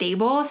a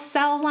stable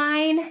cell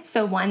line,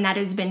 so one that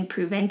has been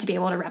proven to be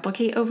able to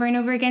replicate over and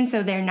over again,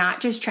 so they're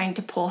not just trying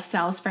to pull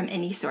cells from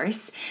any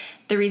source.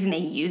 The reason they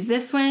use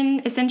this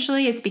one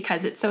essentially is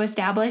because it's so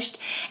established.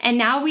 And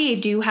now we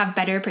do have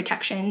better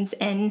protections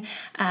and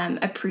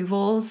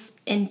approvals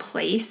in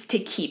place to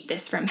keep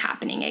this from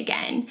happening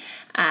again,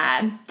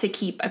 to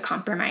keep a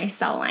compromised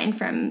cell line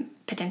from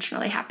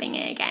potentially happening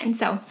again.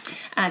 So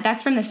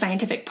that's from the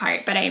scientific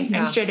part, but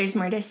I'm sure there's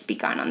more to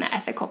speak on the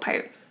ethical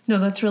part. No,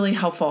 that's really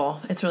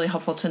helpful. It's really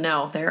helpful to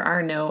know there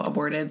are no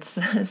aborted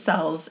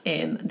cells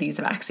in these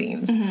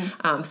vaccines.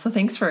 So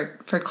thanks for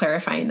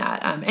clarifying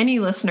that. Any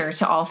listener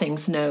to All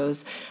Things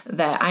knows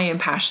that I am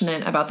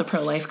passionate about the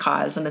pro-life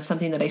cause, and it's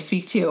something that I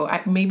speak to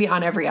maybe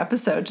on every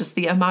episode, just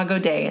the Imago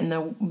Dei and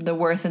the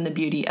worth and the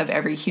beauty of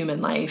every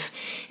human life,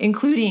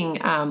 including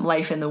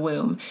life in the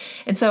womb.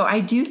 And so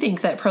I do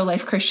think that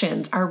pro-life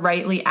Christians are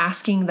rightly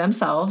asking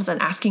themselves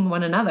and asking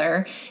one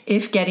another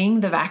if getting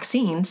the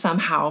vaccine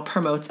somehow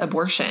promotes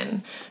abortion.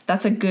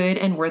 That's a good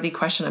and worthy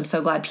question. I'm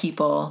so glad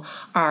people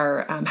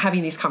are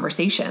having these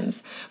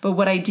conversations. But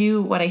what I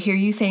hear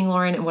you saying,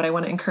 Lauren, and what I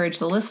want to encourage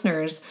the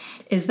listeners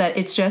is that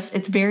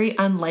it's very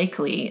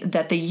unlikely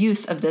that the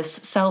use of this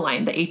cell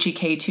line, the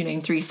HEK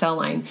 293 cell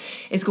line,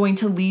 is going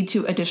to lead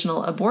to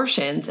additional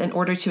abortions in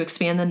order to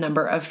expand the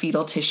number of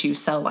fetal tissue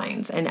cell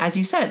lines. And as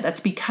you said, that's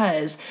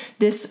because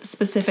this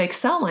specific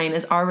cell line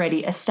is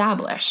already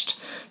established.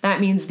 That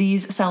means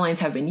these cell lines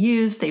have been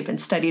used, they've been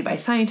studied by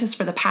scientists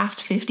for the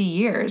past 50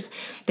 years.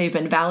 They've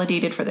been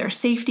validated for their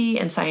safety,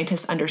 and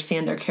scientists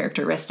understand their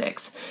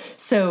characteristics.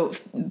 So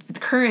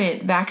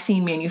current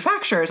vaccine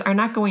manufacturers are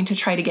not going to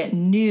try to get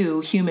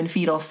new human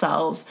fetal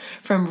cells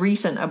from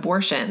recent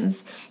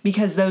abortions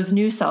because those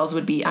new cells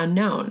would be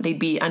unknown. They'd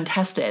be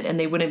untested, and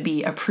they wouldn't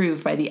be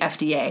approved by the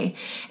FDA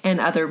and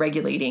other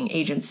regulating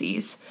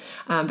agencies.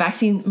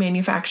 Vaccine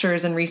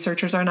manufacturers and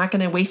researchers are not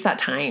going to waste that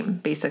time,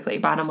 basically.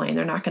 Bottom line,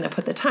 they're not going to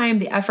put the time,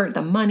 the effort,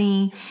 the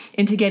money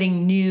into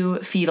getting new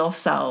fetal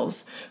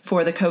cells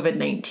for the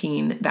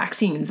COVID-19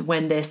 vaccines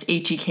when this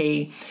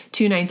HEK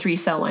 293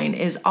 cell line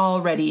is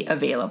already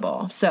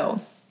available.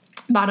 So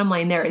bottom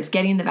line there is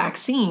getting the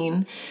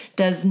vaccine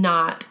does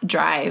not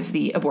drive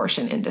the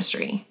abortion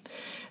industry.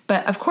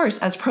 But of course,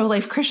 as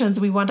pro-life Christians,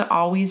 we want to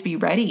always be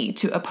ready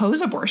to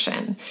oppose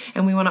abortion,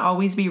 and we want to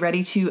always be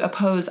ready to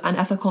oppose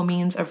unethical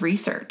means of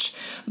research.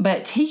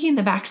 But taking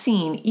the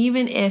vaccine,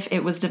 even if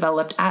it was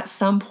developed at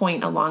some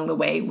point along the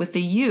way with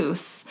the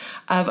use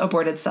of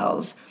aborted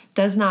cells,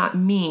 does not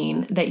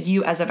mean that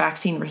you as a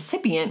vaccine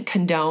recipient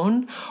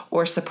condone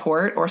or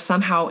support or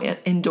somehow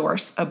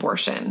endorse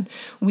abortion.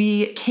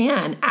 We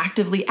can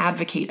actively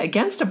advocate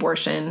against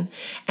abortion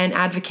and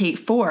advocate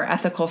for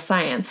ethical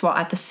science while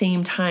at the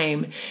same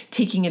time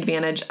taking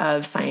advantage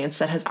of science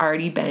that has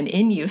already been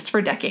in use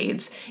for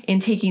decades in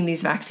taking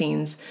these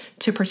vaccines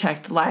to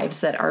protect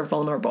lives that are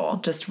vulnerable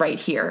just right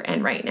here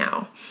and right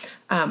now.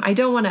 I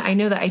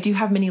know that I do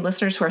have many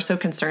listeners who are so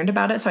concerned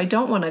about it, so I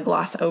don't want to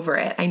gloss over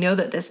it. I know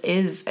that this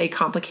is a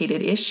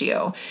complicated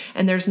issue,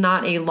 and there's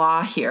not a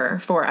law here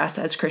for us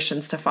as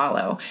Christians to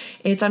follow.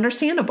 It's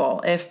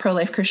understandable if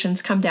pro-life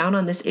Christians come down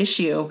on this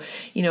issue,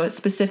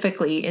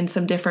 specifically in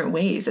some different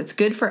ways. It's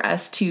good for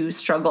us to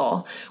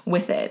struggle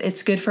with it.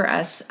 It's good for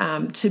us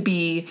to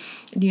be,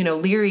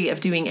 leery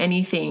of doing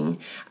anything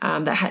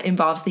that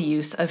involves the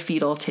use of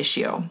fetal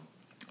tissue.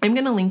 I'm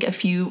going to link a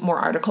few more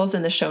articles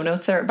in the show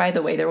notes there. By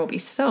the way, there will be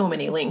so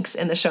many links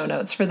in the show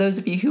notes for those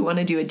of you who want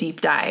to do a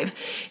deep dive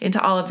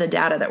into all of the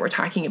data that we're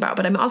talking about.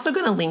 But I'm also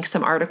going to link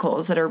some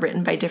articles that are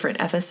written by different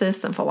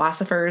ethicists and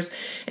philosophers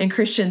and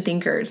Christian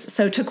thinkers.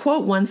 So to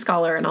quote one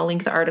scholar, and I'll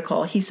link the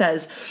article, he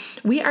says,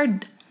 we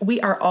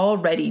are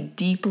already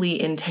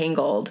deeply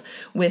entangled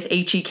with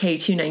HEK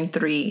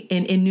 293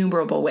 in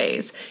innumerable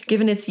ways,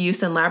 given its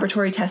use in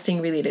laboratory testing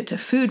related to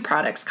food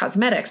products,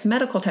 cosmetics,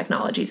 medical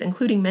technologies,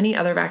 including many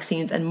other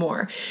vaccines and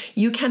more.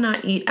 You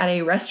cannot eat at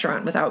a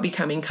restaurant without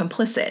becoming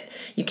complicit.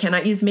 You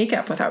cannot use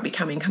makeup without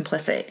becoming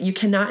complicit. You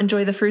cannot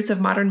enjoy the fruits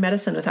of modern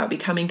medicine without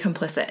becoming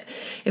complicit.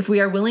 If we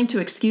are willing to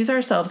excuse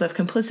ourselves of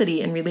complicity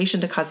in relation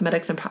to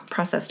cosmetics and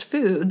processed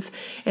foods,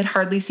 it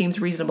hardly seems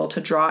reasonable to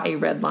draw a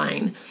red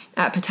line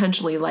at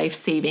potentially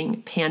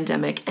life-saving,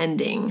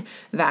 pandemic-ending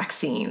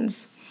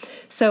vaccines.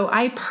 So where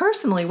I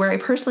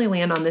personally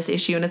land on this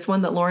issue, and it's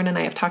one that Lauren and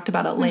I have talked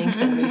about at length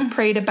and we've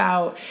prayed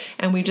about,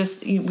 and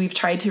we've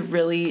tried to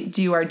really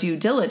do our due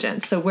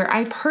diligence. So where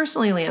I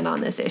personally land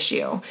on this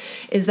issue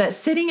is that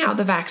sitting out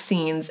the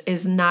vaccines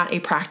is not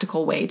a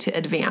practical way to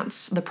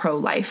advance the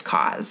pro-life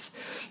cause.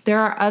 There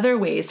are other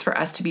ways for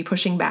us to be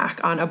pushing back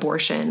on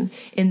abortion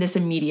in this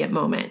immediate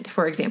moment.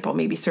 For example,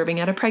 maybe serving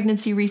at a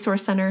pregnancy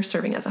resource center,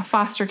 serving as a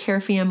foster care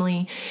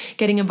family,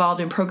 getting involved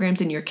in programs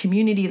in your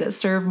community that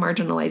serve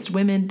marginalized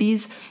women. These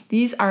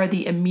these are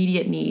the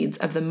immediate needs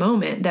of the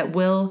moment that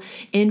will,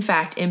 in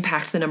fact,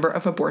 impact the number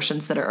of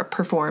abortions that are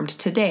performed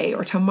today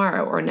or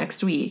tomorrow or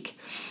next week.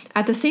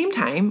 At the same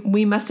time,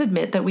 we must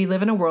admit that we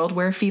live in a world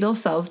where fetal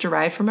cells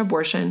derived from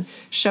abortion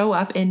show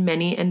up in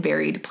many and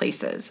varied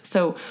places.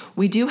 So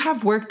we do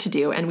have work to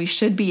do, and we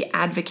should be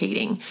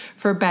advocating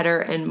for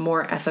better and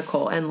more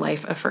ethical and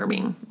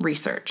life-affirming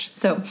research.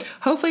 So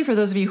hopefully for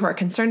those of you who are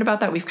concerned about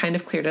that, we've kind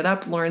of cleared it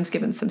up. Lauren's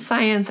given some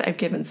science, I've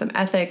given some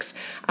ethics,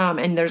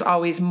 and there's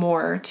always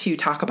more to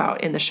talk about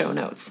in the show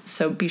notes.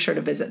 So be sure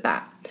to visit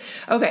that.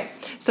 Okay,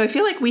 so I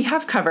feel like we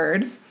have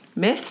covered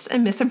myths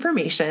and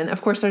misinformation.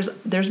 Of course,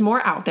 there's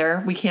more out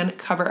there. We can't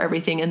cover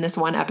everything in this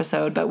one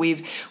episode, but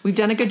we've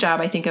done a good job,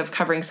 I think, of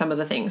covering some of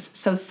the things.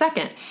 So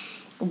second,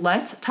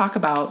 let's talk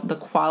about the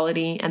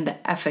quality and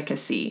the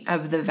efficacy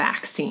of the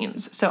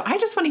vaccines. So I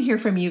just want to hear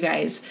from you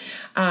guys.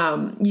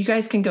 You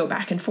guys can go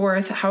back and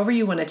forth, however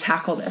you want to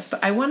tackle this,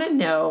 but I want to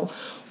know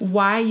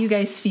why you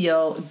guys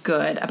feel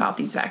good about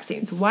these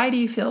vaccines. Why do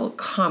you feel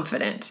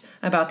confident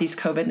about these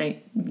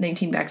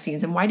COVID-19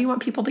 vaccines, and why do you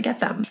want people to get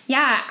them?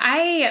 Yeah,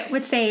 I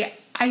would say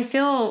I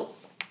feel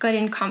good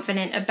and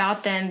confident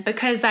about them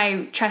because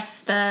I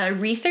trust the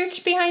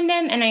research behind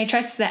them and I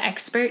trust the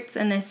experts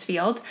in this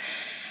field.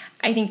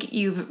 I think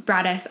you've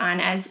brought us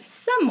on as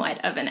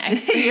somewhat of an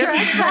expert.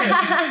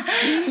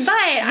 But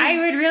I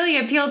would really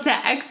appeal to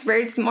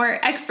experts, more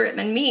expert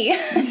than me.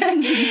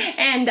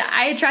 And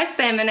I trust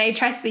them, and I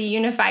trust the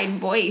unified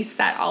voice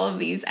that all of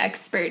these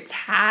experts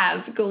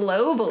have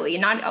globally,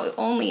 not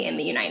only in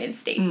the United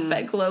States,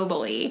 but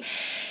globally.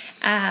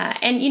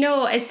 And,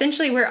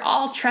 essentially we're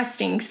all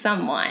trusting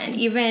someone.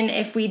 Even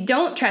if we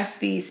don't trust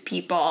these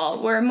people,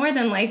 we're more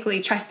than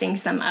likely trusting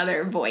some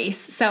other voice.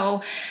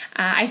 So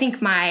I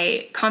think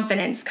my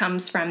confidence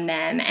comes from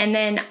them. And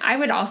then I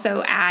would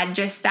also add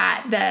just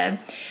that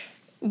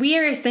we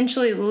are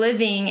essentially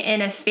living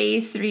in a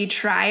phase 3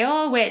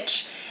 trial,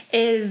 which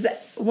is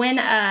when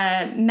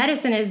a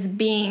medicine is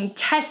being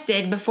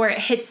tested before it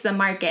hits the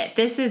market.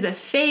 This is a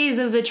phase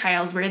of the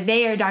trials where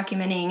they are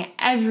documenting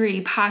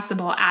every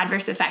possible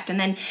adverse effect, and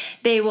then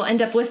they will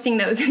end up listing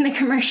those in the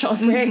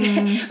commercials where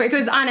it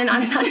goes on and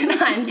on and on and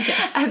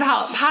on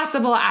about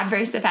possible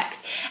adverse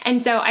effects.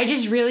 And so I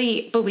just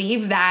really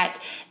believe that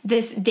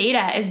this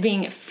data is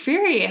being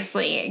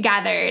furiously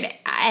gathered,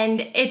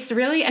 and it's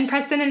really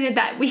unprecedented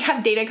that we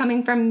have data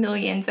coming from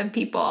millions of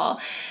people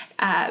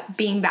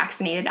being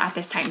vaccinated at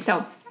this time.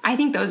 So I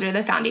think those are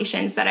the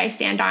foundations that I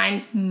stand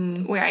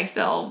on where I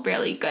feel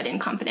really good and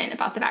confident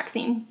about the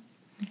vaccine.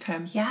 Okay.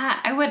 Yeah,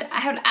 I would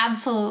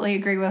absolutely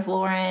agree with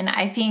Lauren.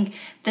 I think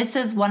this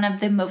is one of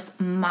the most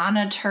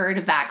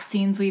monitored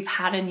vaccines we've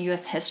had in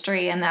U.S.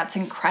 history, and that's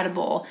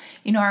incredible.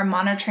 Our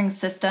monitoring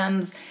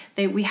systems,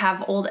 we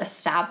have old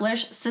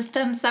established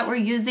systems that we're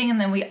using,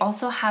 and then we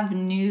also have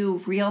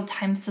new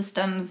real-time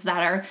systems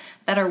that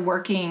are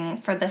working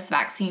for this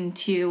vaccine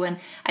too. And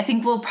I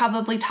think we'll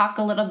probably talk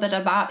a little bit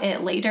about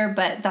it later,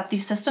 but that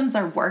these systems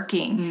are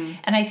working.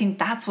 And I think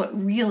that's what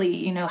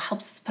really,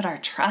 helps us put our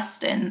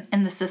trust in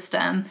the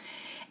system.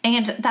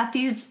 And that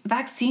these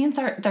vaccines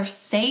they're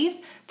safe.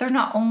 They're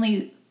not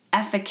only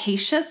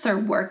efficacious, they're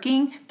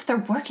working, but they're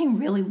working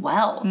really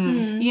well.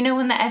 When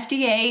the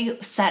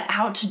FDA set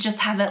out to just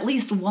have at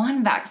least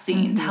one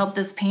vaccine to help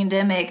this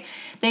pandemic,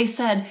 they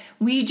said,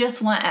 we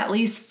just want at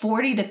least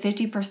 40 to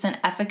 50%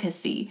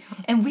 efficacy.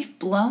 And we've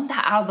blown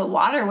that out of the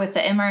water with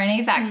the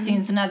mRNA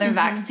vaccines and other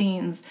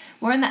vaccines.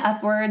 We're in the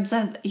upwards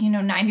of,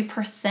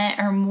 90%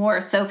 or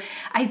more. So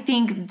I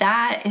think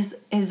that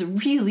is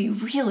really,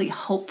 really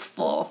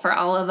hopeful for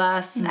all of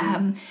us,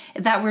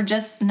 that we're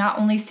just not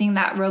only seeing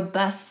that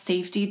robust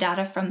safety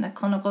data from the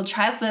clinical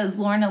trials, but as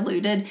Lauren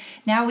alluded,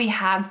 now we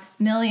have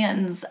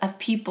millions of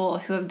people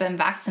who have been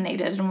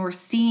vaccinated, and we're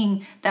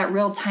seeing that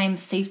real-time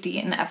safety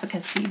and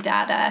efficacy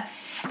data.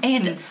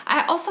 And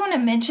I also want to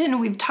mention,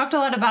 we've talked a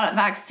lot about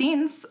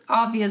vaccines,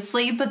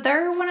 obviously, but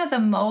they're one of the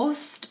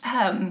most,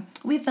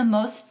 we have the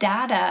most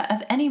data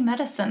of any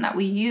medicine that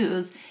we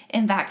use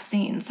in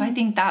vaccines. So I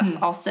think that's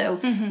also,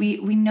 we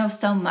know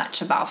so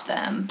much about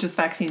them. Just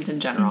vaccines in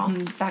general.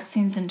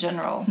 Vaccines in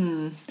general.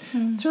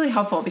 It's really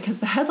helpful because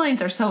the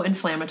headlines are so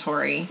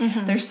inflammatory.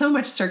 There's so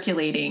much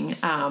circulating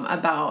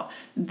about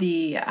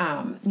the,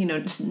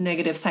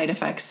 negative side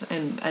effects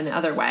and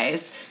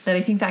otherwise that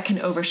I think that can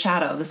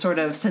overshadow the sort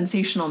of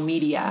sensational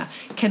media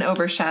can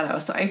overshadow.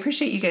 So I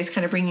appreciate you guys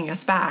kind of bringing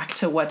us back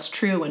to what's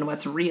true and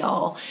what's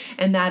real.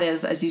 And that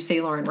is, as you say,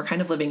 Lauren, we're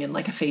kind of living in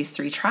like a phase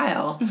 3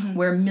 trial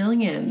where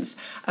millions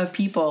of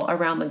people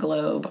around the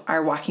globe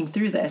are walking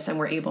through this, and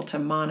we're able to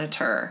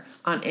monitor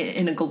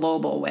in a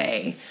global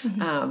way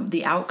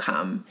the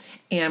outcome.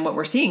 And what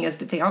we're seeing is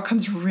that the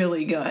outcome's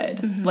really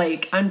good,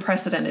 like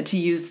unprecedented, to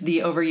use the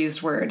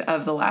overused word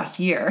of the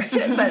last year,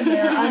 but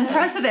they're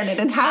unprecedented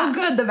in how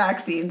good the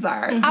vaccines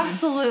are.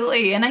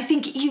 Absolutely. And I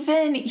think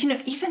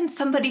even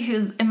somebody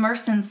who's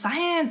immersed in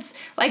science,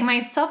 like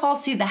myself, I'll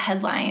see the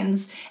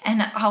headlines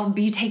and I'll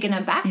be taken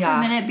aback for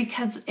a minute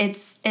because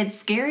it's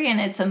scary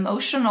and it's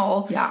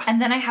emotional. Yeah.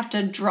 And then I have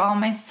to draw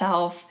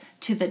myself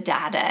to the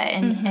data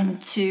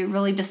and to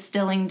really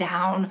distilling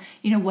down,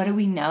 what do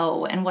we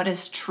know and what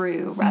is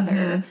true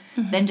rather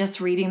than just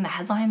reading the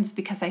headlines,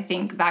 because I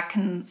think that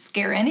can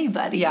scare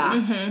anybody.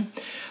 Yeah.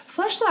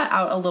 Flesh that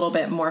out a little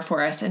bit more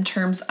for us in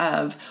terms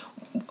of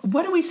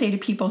what do we say to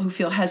people who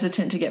feel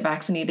hesitant to get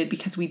vaccinated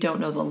because we don't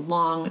know the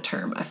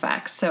long-term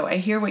effects? So I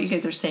hear what you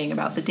guys are saying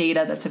about the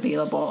data that's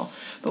available,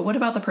 but what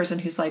about the person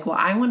who's like, well,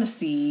 I want to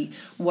see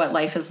what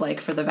life is like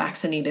for the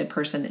vaccinated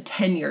person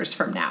 10 years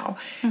from now.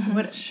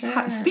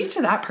 Speak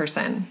to that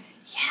person.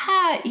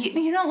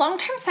 Yeah,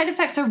 long-term side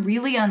effects are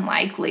really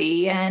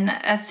unlikely, and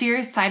a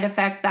serious side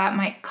effect that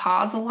might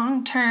cause a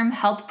long-term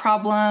health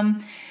problem,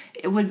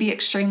 it would be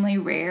extremely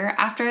rare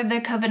after the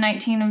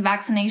COVID-19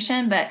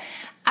 vaccination, but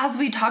as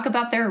we talk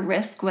about their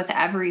risk with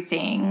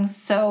everything.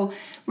 So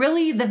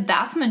really the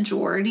vast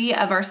majority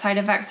of our side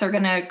effects are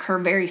going to occur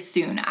very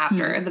soon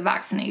after the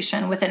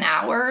vaccination, within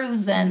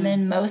hours, and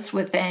then most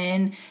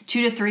within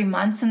 2 to 3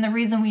 months. And the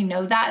reason we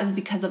know that is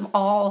because of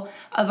all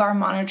of our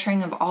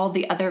monitoring of all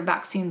the other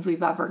vaccines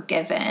we've ever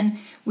given.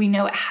 We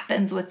know it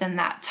happens within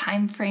that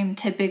time frame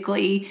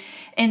typically.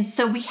 And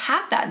so we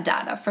have that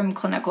data from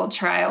clinical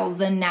trials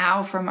and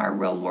now from our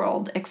real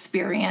world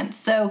experience.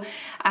 So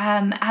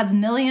as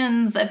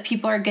millions of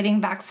people are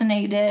getting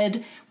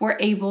vaccinated, we're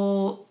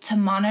able to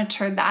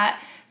monitor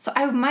that. So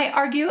I might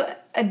argue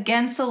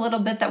against a little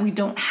bit that we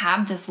don't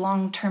have this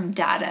long-term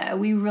data.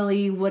 We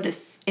really would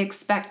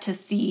expect to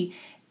see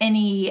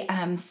any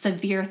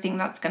severe thing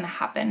that's going to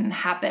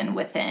happen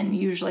within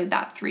usually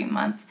that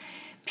 3-month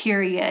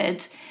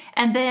period.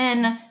 And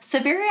then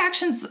severe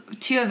reactions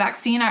to a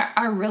vaccine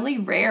are really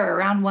rare,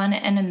 around 1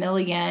 in a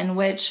million,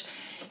 which,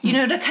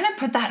 to kind of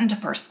put that into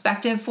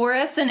perspective for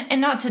us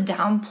and not to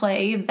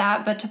downplay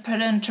that, but to put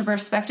it into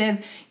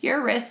perspective,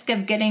 your risk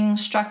of getting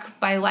struck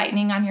by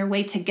lightning on your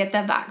way to get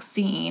the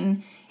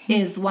vaccine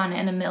is 1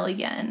 in a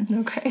million.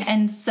 Okay.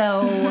 And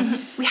so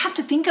we have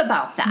to think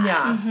about that.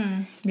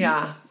 Yeah.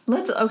 Yeah.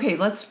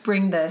 Let's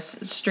bring this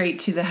straight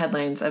to the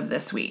headlines of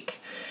this week.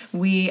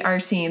 We are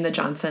seeing the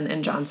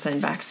Johnson & Johnson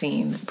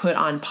vaccine put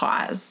on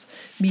pause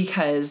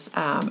because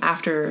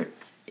after,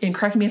 and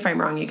correct me if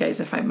I'm wrong, you guys,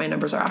 if my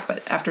numbers are off,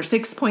 but after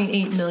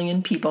 6.8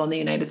 million people in the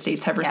United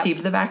States have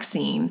received the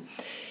vaccine,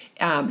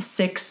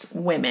 6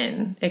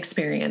 women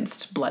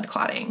experienced blood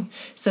clotting.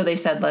 So they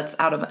said,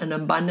 out of an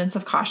abundance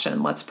of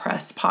caution, let's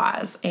press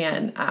pause.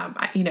 And,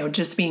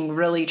 just being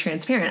really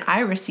transparent, I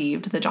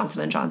received the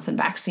Johnson & Johnson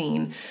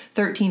vaccine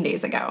 13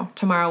 days ago.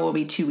 Tomorrow will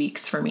be 2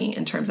 weeks for me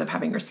in terms of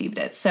having received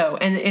it. So,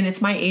 and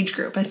it's my age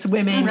group. It's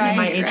women in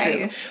my age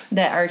group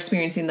that are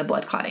experiencing the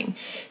blood clotting.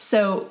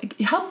 So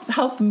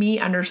help me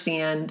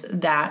understand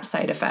that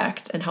side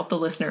effect and help the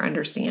listener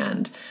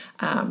understand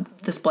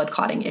this blood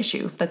clotting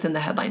issue that's in the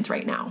headlines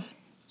right now.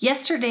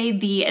 Yesterday,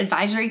 the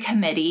Advisory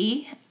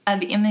Committee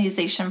of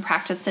Immunization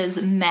Practices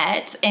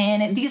met,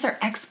 and these are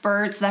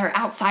experts that are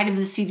outside of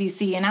the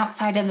CDC and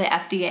outside of the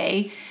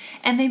FDA.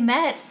 And they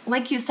met,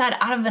 like you said,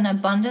 out of an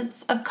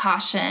abundance of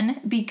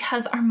caution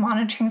because our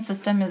monitoring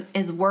system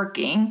is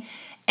working,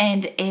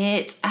 and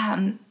it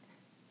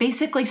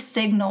basically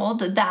signaled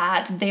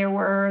that there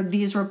were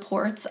these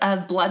reports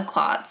of blood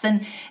clots.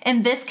 And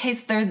in this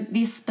case, they're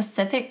these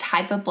specific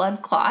type of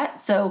blood clot.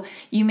 So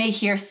you may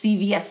hear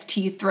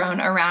CVST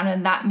thrown around,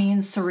 and that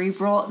means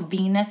cerebral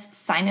venous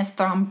sinus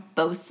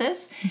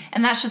thrombosis.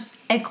 And that's just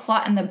a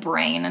clot in the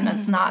brain, and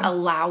it's not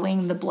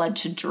allowing the blood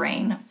to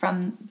drain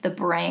from the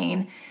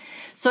brain.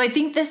 So I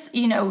think this,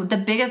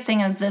 the biggest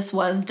thing is this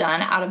was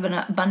done out of an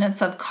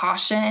abundance of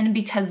caution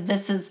because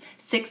this is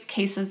 6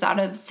 cases out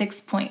of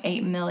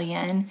 6.8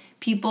 million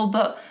people.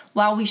 But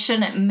while we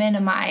shouldn't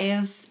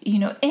minimize,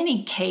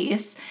 any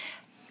case,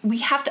 we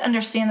have to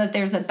understand that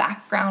there's a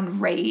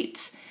background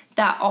rate,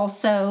 that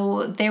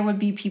also there would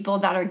be people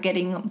that are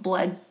getting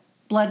blood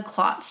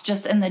clots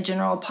just in the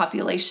general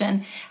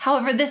population.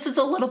 However, this is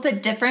a little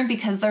bit different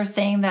because they're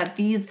saying that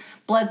these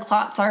blood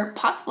clots are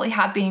possibly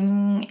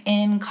happening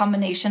in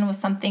combination with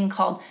something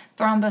called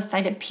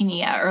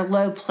thrombocytopenia or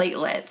low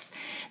platelets.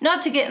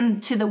 Not to get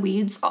into the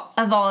weeds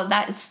of all of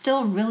that, it's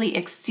still really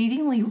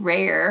exceedingly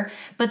rare,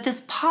 but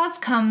this pause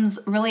comes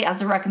really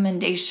as a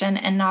recommendation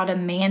and not a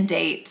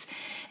mandate.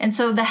 And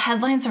so the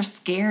headlines are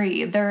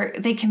scary.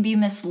 They can be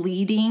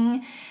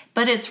misleading,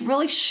 but it's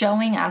really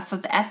showing us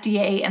that the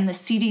FDA and the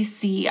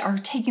CDC are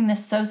taking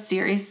this so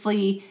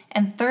seriously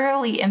and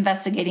thoroughly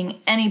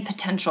investigating any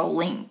potential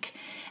link.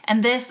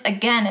 And this,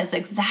 again, is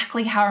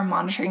exactly how our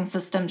monitoring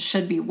system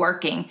should be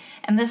working.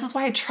 And this is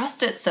why I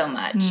trust it so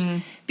much,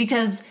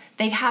 because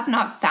they have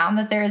not found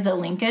that there is a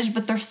linkage,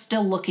 but they're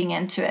still looking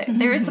into it.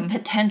 There is a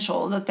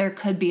potential that there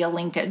could be a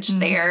linkage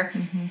there,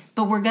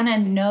 but we're going to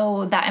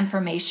know that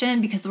information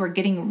because we're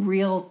getting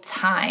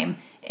real-time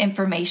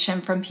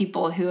information from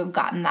people who have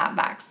gotten that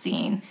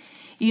vaccine.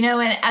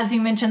 And as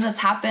you mentioned, this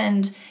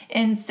happened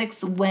in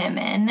 6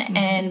 women,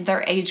 and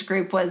their age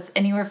group was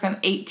anywhere from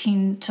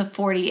 18 to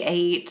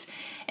 48.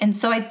 And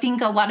so I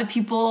think a lot of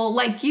people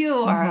like you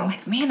are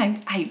like,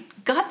 man, I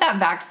got that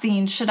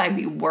vaccine. Should I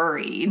be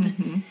worried?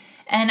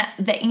 And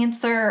the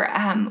answer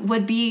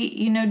would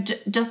be,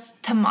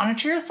 just to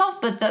monitor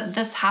yourself, but that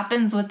this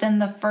happens within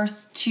the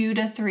first 2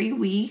 to 3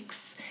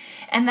 weeks.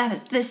 And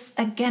that this,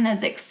 again,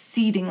 is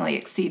exceedingly,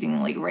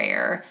 exceedingly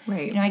rare.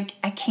 Right.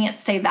 I can't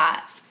say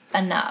that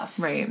enough.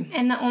 Right.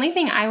 And the only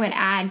thing I would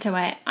add to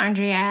what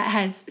Andrea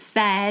has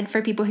said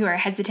for people who are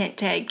hesitant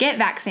to get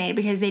vaccinated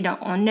because they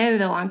don't know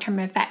the long-term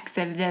effects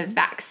of the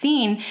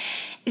vaccine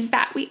is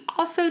that we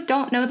also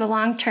don't know the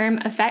long-term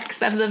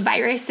effects of the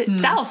virus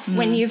itself.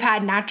 When you've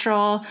had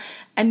natural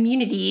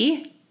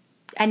immunity,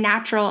 a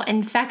natural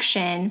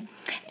infection,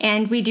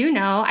 and we do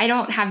know, I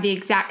don't have the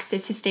exact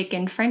statistic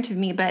in front of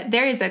me, but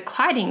there is a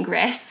clotting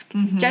risk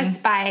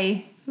just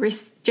by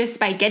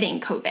getting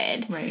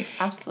COVID. Right.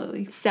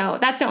 Absolutely. So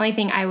that's the only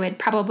thing I would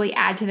probably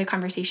add to the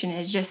conversation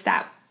is just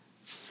that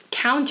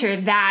counter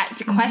that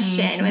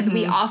question with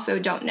we also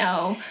don't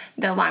know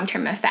the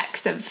long-term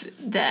effects of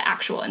the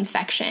actual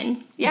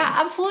infection. Yeah,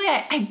 absolutely.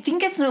 I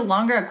think it's no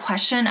longer a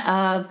question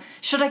of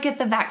should I get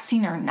the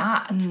vaccine or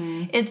not.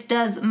 It's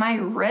does my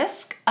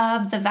risk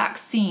of the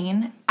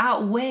vaccine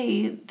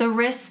outweigh the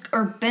risk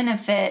or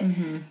benefit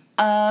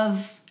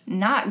of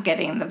not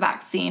getting the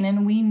vaccine?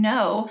 And we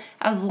know,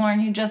 as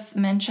Lauren, you just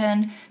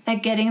mentioned,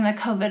 that getting the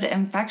COVID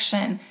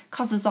infection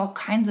causes all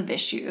kinds of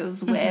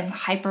issues with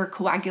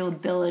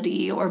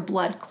hypercoagulability or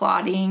blood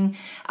clotting,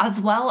 as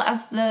well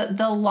as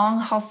the long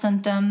haul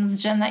symptoms,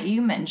 Jen, that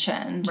you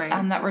mentioned,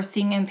 that we're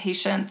seeing in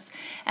patients.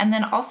 And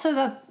then also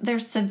that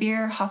there's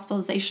severe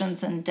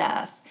hospitalizations and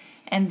death.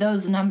 And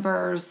those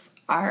numbers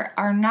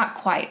are not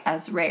quite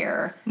as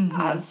rare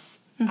as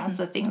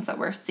the things that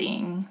we're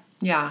seeing.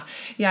 Yeah.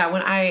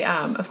 When I,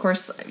 of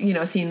course,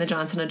 seeing the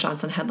Johnson &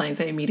 Johnson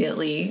headlines, I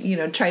immediately,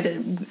 tried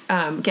to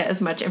get as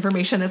much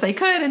information as I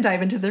could and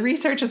dive into the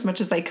research as much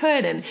as I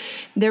could. And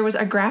there was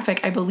a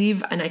graphic, I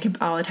believe, and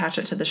I'll attach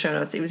it to the show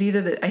notes. It was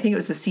I think it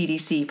was the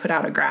CDC put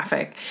out a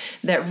graphic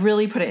that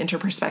really put it into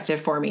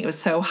perspective for me. It was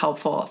so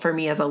helpful for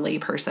me as a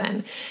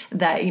layperson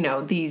that,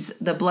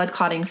 the blood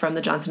clotting from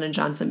the Johnson &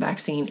 Johnson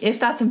vaccine, if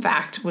that's in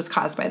fact was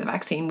caused by the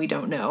vaccine, we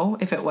don't know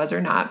if it was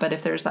or not, but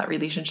if there's that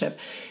relationship,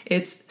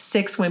 it's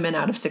 6 women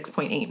out of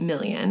 6.8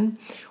 million,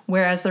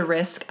 whereas the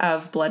risk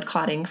of blood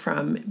clotting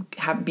from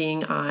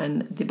being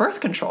on the birth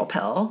control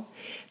pill,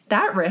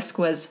 that risk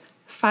was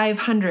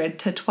 500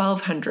 to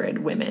 1,200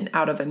 women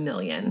out of 1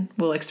 million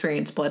will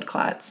experience blood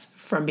clots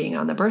from being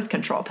on the birth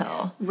control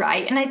pill.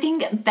 Right. And I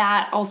think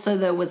that also,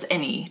 though, was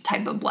any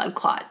type of blood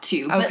clot,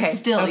 too. But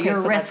still,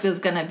 your risk is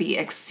going to be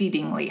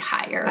exceedingly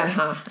higher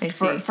I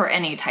see. For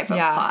any type of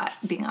clot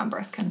being on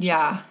birth control.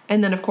 Yeah.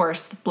 And then, of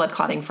course, blood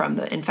clotting from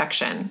the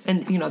infection.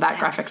 And, that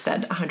graphic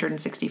said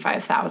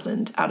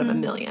 165,000 out of 1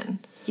 million.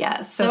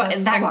 Yes. So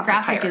that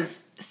graphic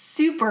is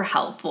super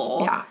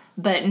helpful. Yeah.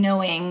 But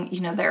knowing,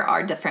 there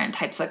are different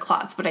types of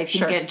clots, but I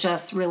think it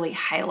just really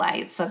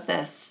highlights that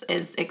this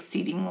is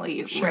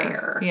exceedingly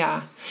rare.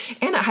 Yeah.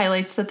 And it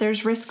highlights that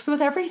there's risks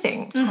with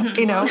everything,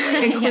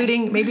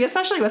 including maybe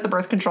especially with the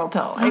birth control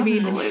pill.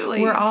 Absolutely. I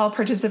mean, we're all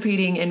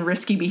participating in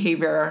risky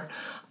behavior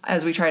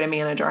as we try to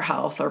manage our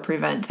health or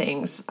prevent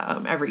things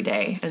every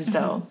day. And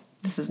so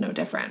this is no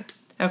different.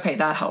 Okay,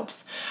 that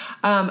helps.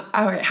 All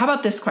right, how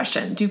about this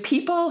question? Do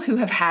people who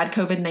have had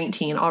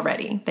COVID-19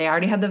 already, they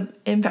already had the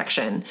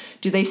infection,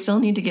 do they still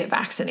need to get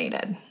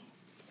vaccinated?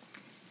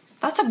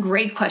 That's a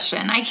great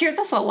question. I hear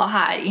this a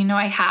lot.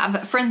 I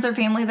have friends or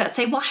family that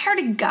say, well, I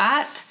already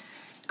got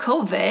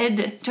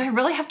COVID. Do I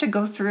really have to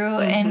go through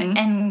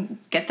and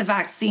get the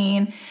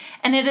vaccine?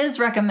 And it is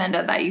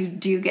recommended that you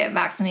do get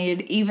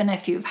vaccinated even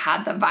if you've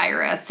had the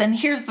virus. And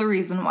here's the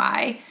reason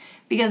why.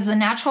 Because the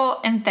natural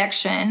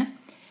infection,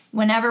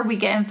 whenever we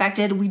get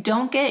infected, we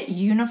don't get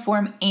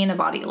uniform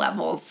antibody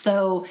levels.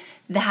 So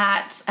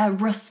that's a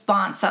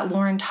response that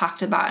Lauren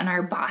talked about in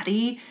our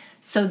body,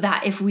 so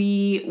that if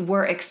we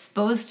were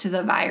exposed to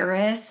the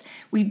virus,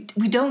 we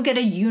don't get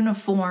a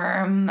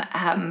uniform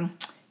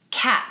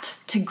cat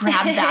to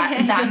grab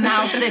that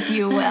mouse, if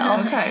you will.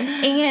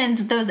 Okay. And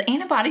those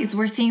antibodies,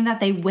 we're seeing that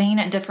they wane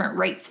at different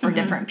rates for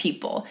different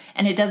people.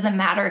 And it doesn't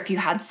matter if you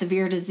had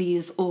severe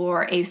disease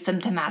or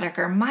asymptomatic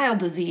or mild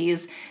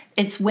disease,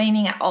 it's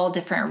waning at all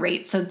different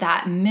rates. So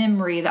that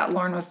memory that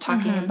Lauren was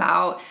talking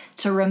about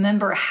to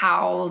remember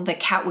how the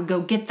cat would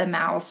go get the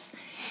mouse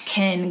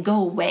can go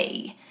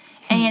away.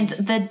 And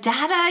the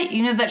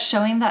data, that's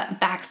showing that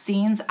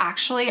vaccines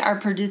actually are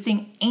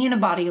producing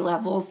antibody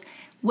levels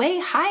way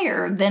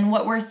higher than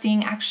what we're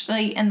seeing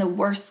actually in the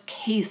worst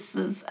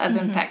cases of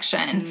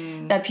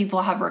infection that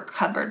people have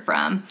recovered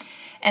from.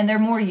 And they're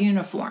more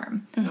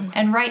uniform.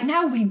 And right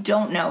now, we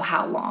don't know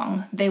how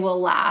long they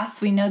will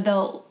last. We know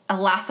they'll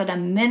last at a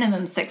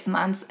minimum 6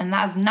 months. And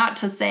that's not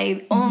to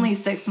say only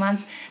 6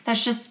 months.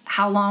 That's just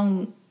how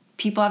long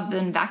people have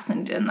been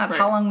vaccinated. And that's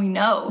how long we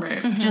know.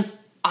 Just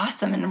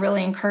awesome and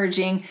really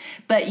encouraging.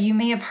 But you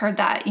may have heard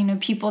that,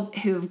 people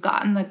who've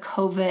gotten the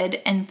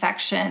COVID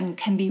infection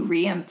can be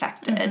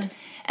reinfected.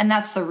 And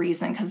that's the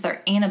reason, because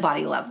their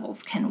antibody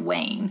levels can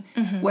wane.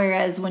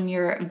 Whereas when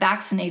you're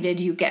vaccinated,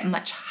 you get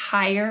much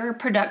higher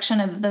production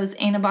of those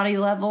antibody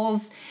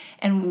levels.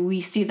 and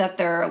we see that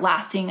they're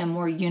lasting a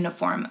more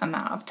uniform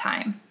amount of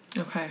time.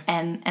 Okay.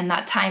 And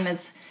that time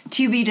is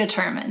to be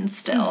determined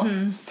still.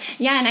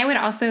 Yeah, and I would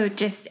also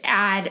just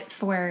add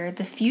for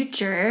the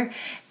future,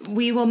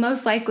 we will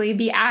most likely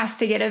be asked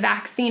to get a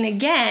vaccine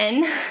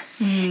again.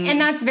 And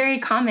that's very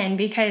common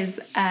because,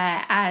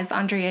 as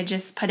Andrea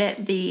just put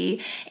it,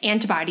 the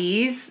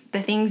antibodies,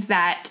 the things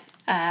that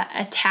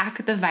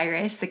attack the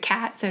virus, the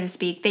cat, so to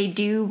speak, they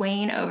do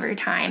wane over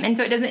time. And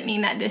so it doesn't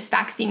mean that this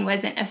vaccine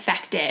wasn't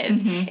effective.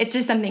 It's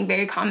just something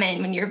very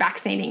common when you're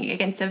vaccinating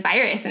against a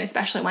virus, and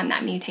especially one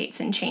that mutates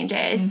and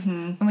changes.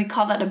 And we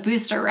call that a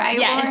booster, right,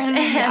 Yes, Lauren?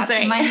 that's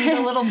right. Might need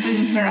a little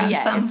booster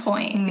at some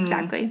point.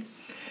 Exactly.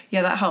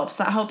 Yeah, that helps.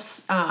 That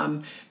helps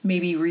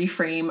maybe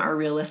reframe our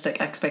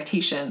realistic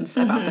expectations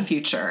about the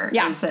future.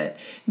 Yeah. Is that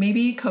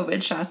maybe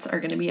COVID shots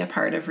are going to be a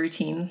part of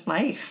routine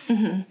life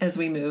as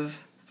we move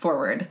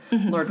forward,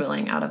 Lord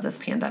willing, out of this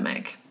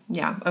pandemic.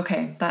 Yeah,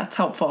 okay, that's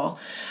helpful.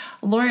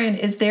 Lauren,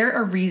 is there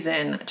a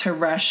reason to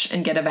rush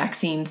and get a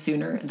vaccine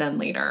sooner than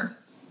later?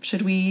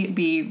 Should we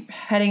be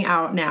heading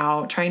out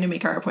now, trying to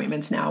make our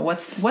appointments now?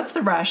 What's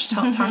the rush?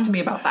 Talk to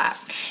me about that.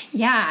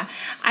 Yeah,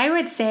 I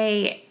would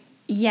say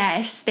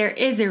yes, there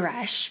is a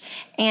rush.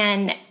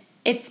 And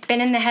it's been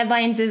in the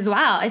headlines as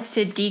well. It's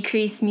to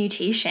decrease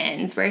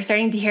mutations. We're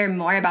starting to hear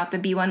more about the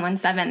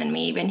B117 than we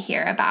even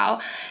hear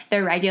about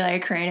the regular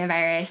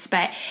coronavirus.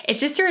 But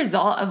it's just a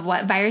result of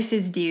what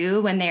viruses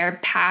do when they are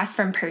passed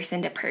from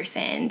person to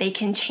person. They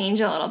can change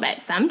a little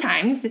bit.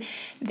 Sometimes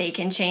they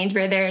can change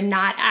where they're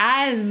not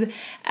as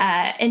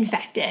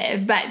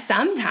infective. But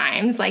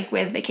sometimes, like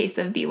with the case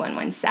of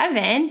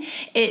B117,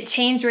 it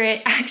changed where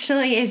it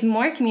actually is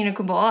more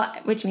communicable,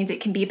 which means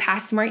it can be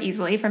passed more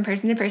easily from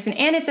person to person.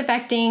 And it's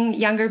affecting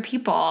younger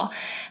people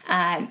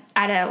at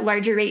a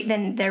larger rate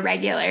than the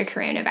regular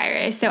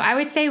coronavirus. So I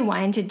would say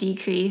one, to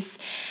decrease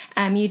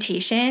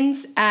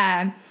mutations,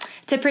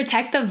 to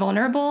protect the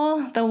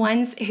vulnerable, the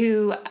ones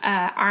who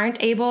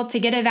aren't able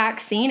to get a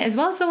vaccine, as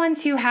well as the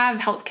ones who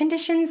have health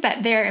conditions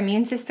that their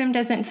immune system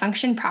doesn't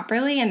function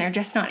properly and they're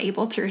just not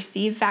able to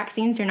receive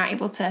vaccines. They're not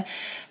able to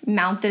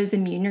mount those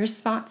immune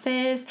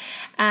responses.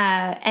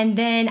 And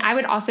then I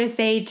would also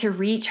say to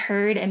reach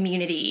herd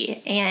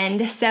immunity.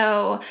 And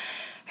so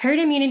herd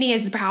immunity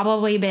has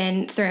probably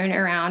been thrown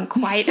around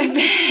quite a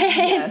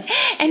bit,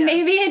 and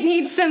maybe it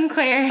needs some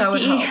clarity. That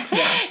would help,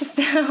 yes.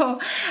 So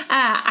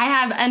I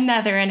have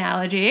another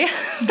analogy.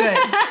 Good.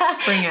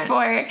 Bring it.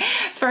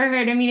 for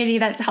herd immunity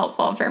that's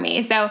helpful for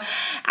me. So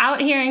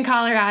out here in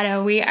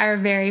Colorado, we are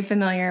very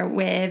familiar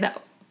with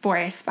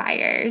forest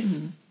fires.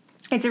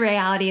 It's a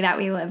reality that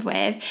we live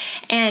with.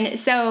 And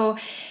so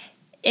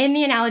in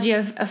the analogy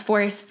of a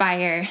forest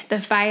fire, the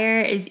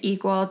fire is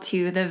equal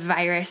to the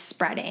virus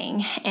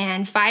spreading.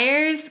 And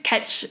fires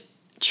catch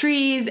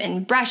trees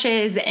and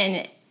brushes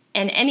and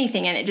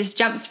anything, and it just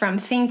jumps from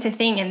thing to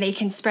thing, and they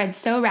can spread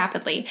so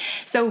rapidly.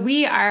 So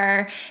we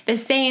are the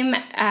same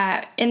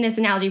in this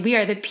analogy. We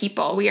are the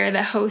people. We are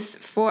the hosts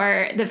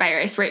for the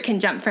virus, where it can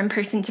jump from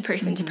person to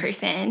person to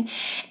person.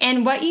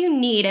 And what you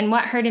need, and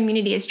what herd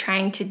immunity is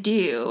trying to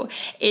do,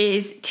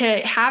 is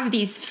to have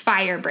these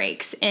fire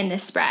breaks in the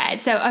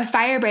spread. So a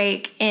fire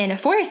break in a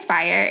forest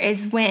fire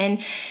is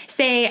when,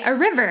 say, a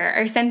river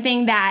or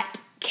something that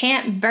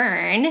can't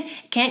burn,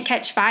 can't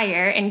catch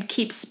fire, and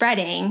keep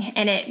spreading,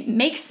 and it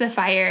makes the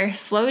fire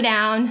slow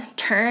down,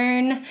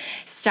 turn,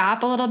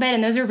 stop a little bit,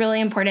 and those are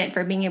really important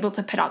for being able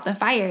to put out the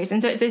fires.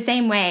 And so it's the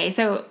same way.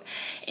 So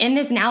in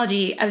this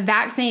analogy, a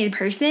vaccinated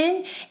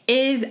person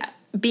is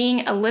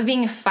being a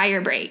living fire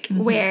break,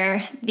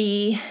 where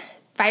the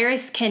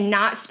virus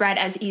cannot spread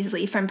as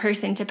easily from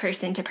person to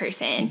person to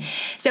person.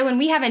 So when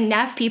we have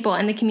enough people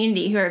in the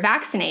community who are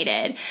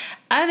vaccinated,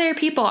 other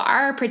people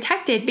are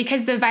protected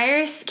because the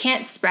virus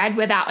can't spread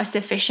without a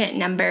sufficient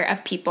number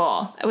of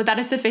people, without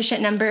a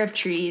sufficient number of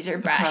trees or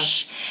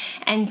brush.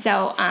 Okay. And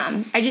so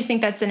I just think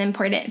that's an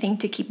important thing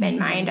to keep in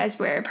mind as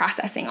we're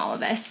processing all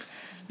of this.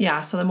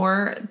 Yeah, so the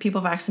more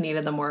people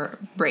vaccinated, the more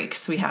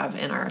breaks we have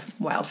in our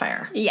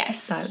wildfire.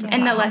 Yes,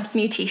 and the less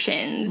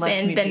mutations,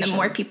 then the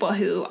more people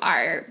who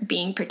are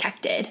being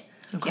protected.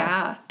 Okay.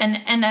 Yeah,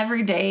 and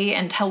every day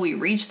until we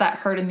reach that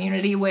herd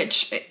immunity,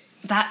 which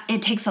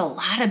it takes a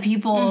lot of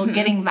people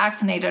getting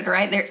vaccinated,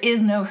 right? There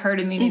is no herd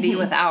immunity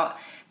without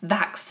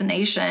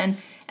vaccination.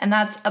 And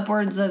that's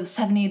upwards of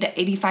 70 to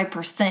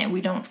 85%. We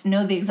don't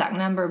know the exact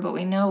number, but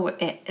we know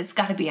it's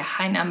got to be a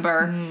high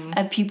number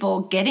of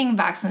people getting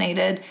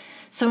vaccinated.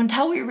 So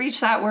until we reach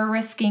that, we're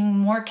risking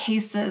more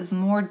cases,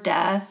 more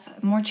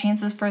death, more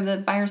chances for the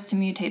virus to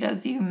mutate,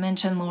 as you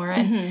mentioned,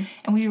 Lauren.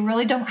 And we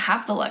really don't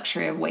have the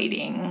luxury of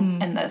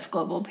waiting in this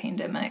global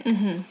pandemic.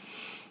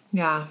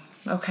 Yeah.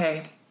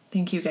 Okay.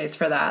 Thank you guys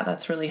for that.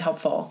 That's really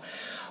helpful.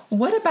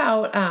 What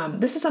about,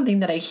 this is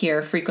something that I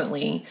hear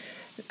frequently.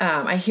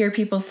 I hear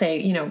people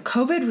say,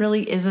 COVID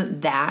really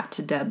isn't that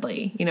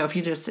deadly.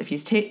 If you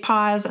take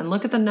pause and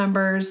look at the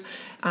numbers,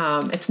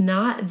 it's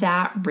not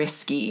that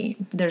risky.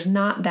 There's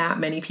not that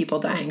many people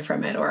dying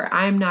from it, or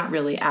I'm not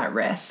really at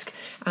risk.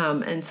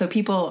 And so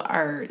people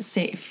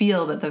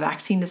feel that the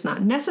vaccine is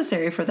not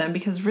necessary for them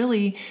because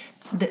really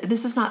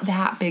this is not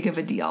that big of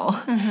a deal.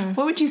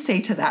 What would you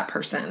say to that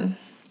person?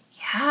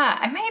 Yeah,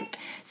 I might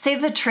say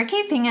the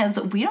tricky thing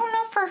is we don't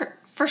know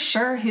for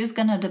sure who's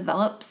going to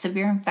develop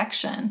severe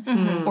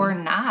infection or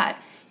not.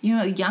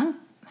 Young,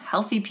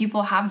 healthy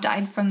people have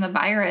died from the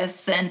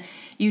virus, and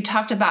you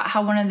talked about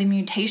how one of the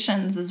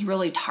mutations is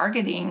really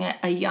targeting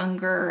a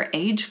younger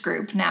age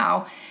group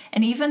now.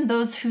 And even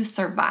those who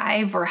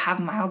survive or have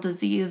mild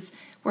disease,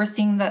 we're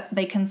seeing that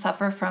they can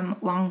suffer from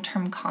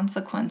long-term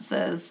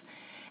consequences.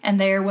 And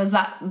there was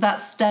that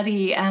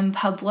study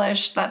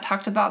published that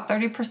talked about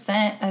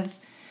 30%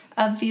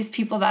 of these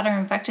people that are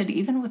infected,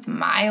 even with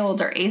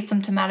mild or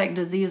asymptomatic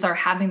disease, are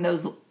having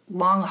those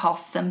long-haul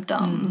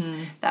symptoms,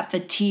 that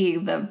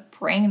fatigue, the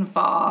brain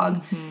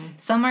fog.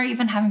 Some are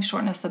even having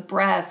shortness of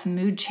breath,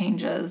 mood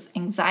changes,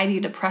 anxiety,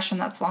 depression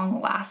that's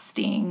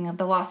long-lasting,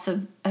 the loss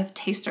of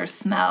taste or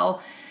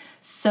smell.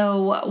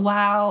 So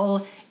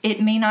while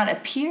it may not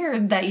appear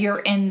that you're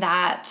in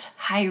that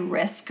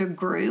high-risk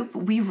group,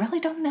 we really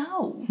don't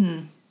know.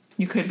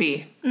 You could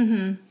be.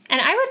 And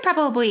I would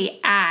probably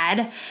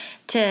add,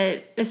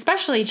 to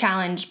especially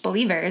challenge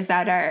believers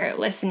that are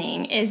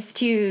listening, is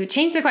to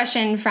change the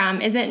question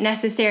from, is it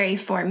necessary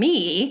for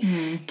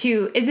me,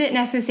 to, is it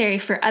necessary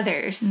for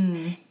others?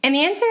 And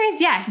the answer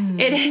is yes,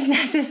 it is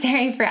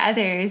necessary for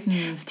others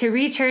to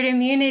reach herd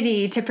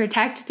immunity, to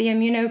protect the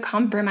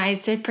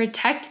immunocompromised, to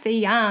protect the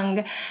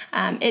young.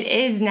 It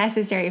is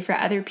necessary for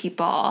other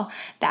people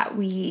that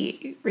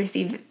we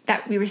receive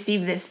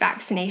this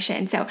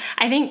vaccination. So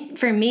I think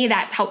for me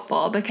that's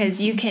helpful,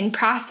 because you can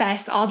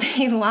process all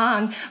day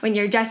long when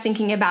you're just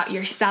thinking about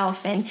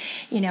yourself and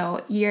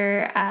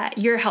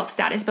your health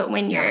status, but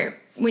when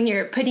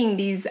you're putting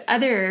these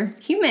other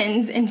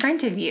humans in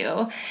front of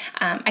you,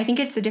 I think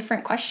it's a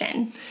different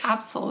question.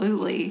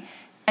 Absolutely.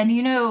 And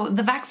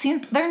the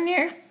vaccines,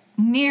 they're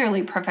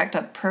nearly perfect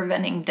at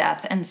preventing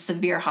death and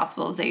severe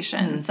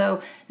hospitalization.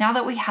 So now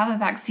that we have a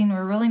vaccine,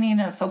 we're really needing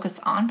to focus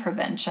on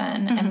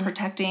prevention and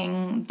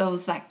protecting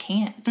those that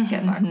can't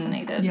get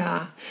vaccinated.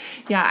 Yeah.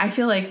 I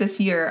feel like this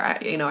year,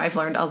 I've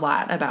learned a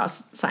lot about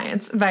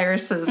science,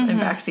 viruses, and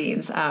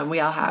vaccines.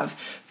 We all have,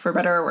 for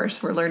better or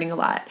worse, we're learning a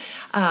lot.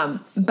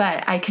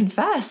 But I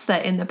confess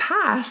that in the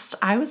past,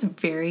 I was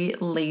very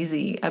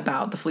lazy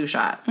about the flu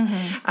shot.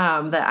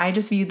 That I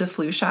just viewed the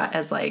flu shot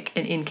as like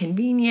an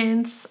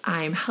inconvenience.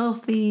 I'm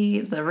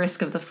healthy. The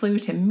risk of the flu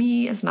to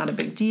me is not a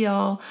big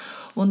deal.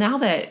 Well, now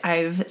that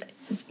I've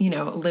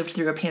lived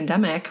through a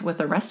pandemic with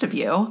the rest of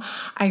you,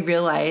 I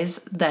realize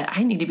that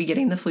I need to be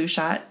getting the flu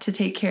shot to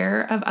take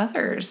care of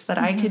others, that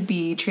I could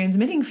be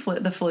transmitting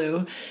the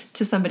flu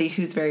to somebody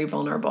who's very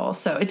vulnerable.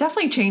 So it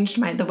definitely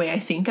changed the way I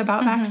think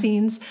about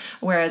vaccines.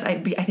 Whereas I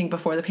think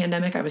before the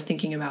pandemic, I was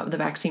thinking about the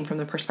vaccine from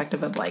the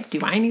perspective of like, do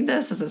I need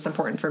this? Is this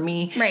important for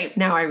me? Right.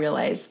 Now I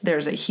realize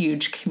there's a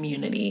huge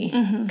community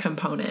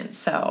component.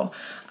 So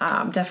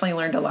definitely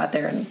learned a lot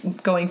there.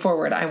 And going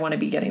forward, I want to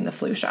be getting the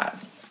flu shot.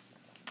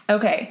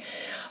 Okay,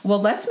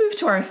 well, let's move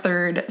to our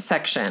third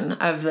section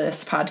of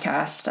this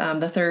podcast,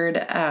 the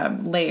third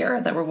layer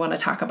that we want to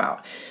talk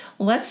about.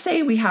 Let's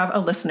say we have a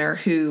listener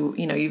who,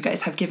 you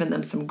guys have given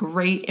them some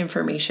great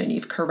information.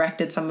 You've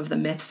corrected some of the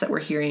myths that we're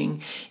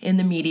hearing in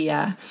the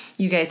media.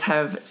 You guys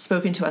have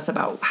spoken to us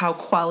about how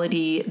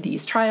quality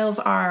these trials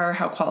are,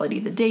 how quality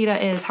the data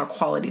is, how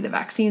quality the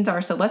vaccines are.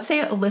 So let's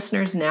say a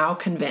listener's now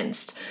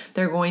convinced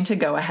they're going to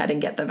go ahead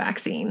and get the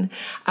vaccine.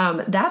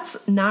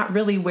 That's not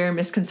really where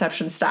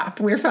misconceptions stop.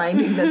 We're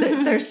finding that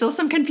there's still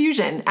some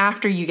confusion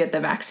after you get the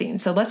vaccine.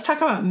 So let's talk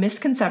about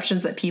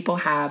misconceptions that people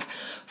have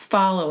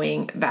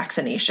following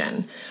vaccination.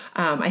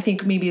 I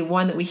think maybe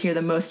one that we hear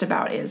the most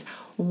about is,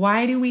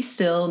 why do we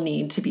still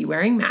need to be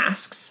wearing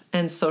masks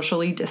and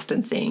socially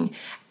distancing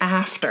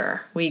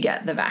after we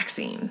get the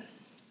vaccine?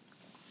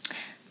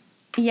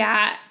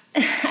 Yeah,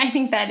 I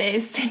think that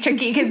is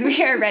tricky because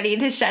we are ready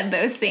to shed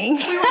those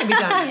things. We want to be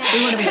done.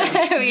 We want to be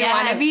done. We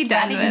want to be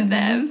done with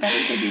them.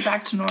 Ready to be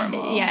back to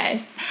normal.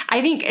 Yes.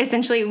 I think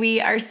essentially we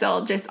are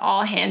still just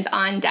all hands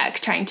on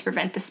deck trying to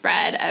prevent the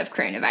spread of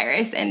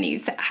coronavirus, and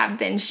these have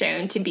been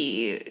shown to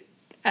be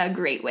a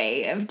great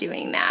way of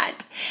doing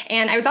that.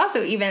 And I was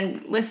also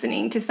even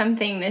listening to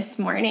something this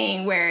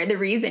morning where the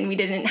reason we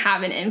didn't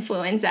have an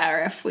influenza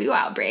or a flu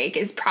outbreak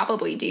is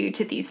probably due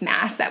to these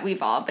masks that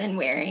we've all been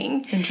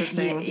wearing.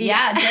 Interesting.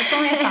 Yeah,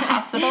 definitely at the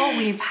hospital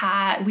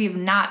we've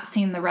not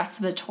seen the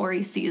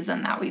respiratory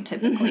season that we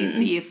typically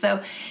see.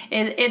 So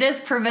it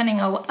is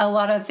preventing a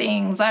lot of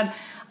things.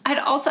 I'd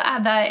also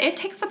add that it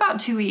takes about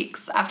 2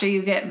 weeks after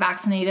you get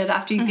vaccinated,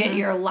 after you get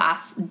your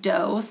last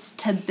dose,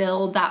 to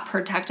build that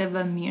protective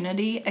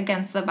immunity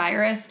against the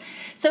virus.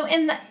 So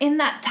in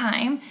that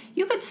time,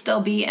 you could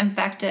still be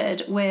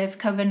infected with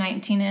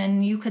COVID-19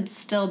 and you could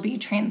still be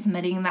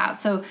transmitting that.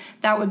 So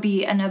that would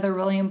be another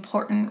really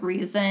important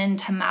reason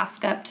to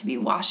mask up, to be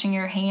washing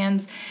your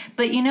hands.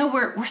 But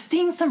we're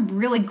seeing some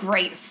really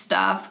great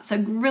stuff. So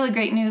really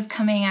great news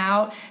coming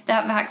out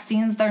that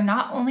vaccines, they're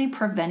not only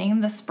preventing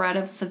the spread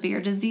of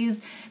severe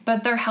disease,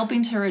 but they're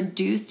helping to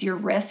reduce your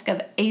risk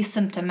of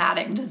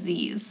asymptomatic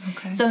disease.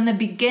 Okay. So in the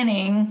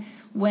beginning,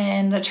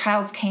 when the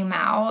trials came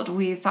out,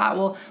 we thought,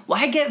 well,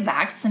 why get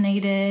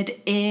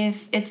vaccinated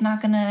if it's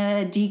not going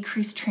to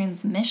decrease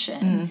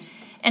transmission?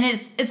 And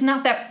it's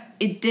not that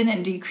it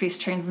didn't decrease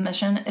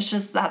transmission. It's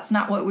just that's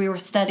not what we were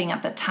studying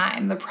at the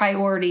time. The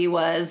priority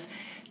was,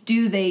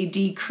 do they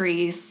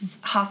decrease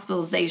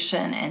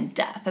hospitalization and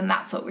death? And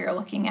that's what we were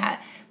looking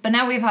at. But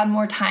now we've had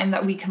more time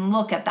that we can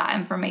look at that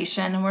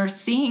information, and we're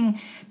seeing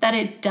that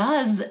it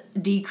does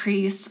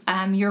decrease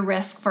your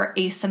risk for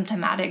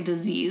asymptomatic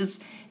disease.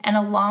 And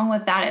along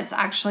with that, it's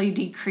actually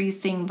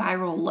decreasing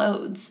viral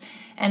loads.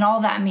 And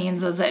all that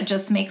means is it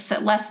just makes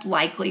it less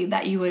likely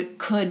that you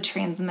could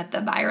transmit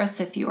the virus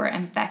if you were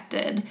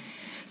infected.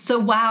 So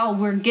while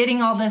we're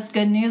getting all this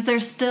good news,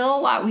 there's still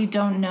a lot we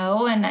don't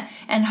know.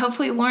 And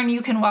hopefully, Lauren,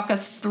 you can walk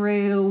us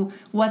through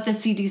what the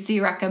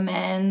CDC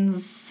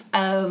recommends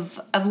of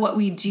what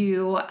we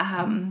do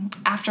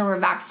after we're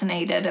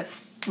vaccinated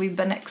if we've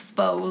been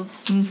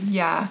exposed.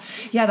 Yeah,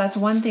 that's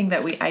one thing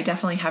that I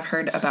definitely have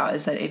heard about,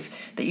 is that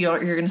you're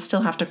going to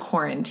still have to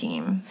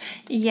quarantine.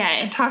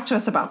 Yes. Talk to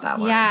us about that,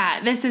 Lauren.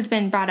 Yeah, this has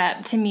been brought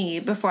up to me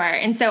before.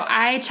 And so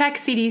I checked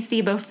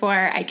CDC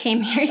before I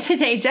came here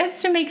today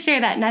just to make sure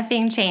that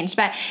nothing changed.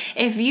 But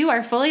if you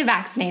are fully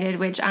vaccinated,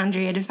 which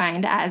Andrea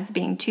defined as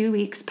being 2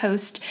 weeks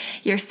post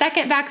your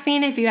second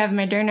vaccine, if you have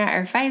Moderna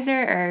or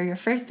Pfizer or your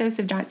first dose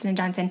of Johnson &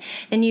 Johnson,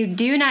 then you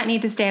do not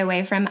need to stay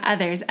away from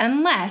others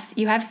unless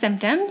you have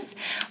symptoms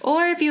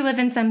or if you live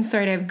in some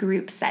sort of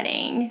group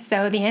setting.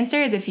 So the answer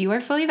is, if you are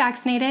fully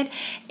vaccinated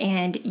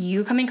and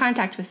you come in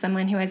contact with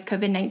someone who has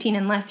COVID-19,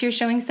 unless you're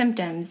showing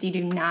symptoms, you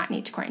do not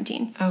need to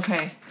quarantine.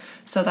 Okay.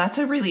 So that's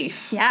a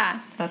relief.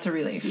 Yeah. That's a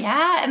relief.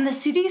 Yeah, and the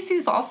CDC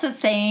is also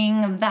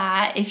saying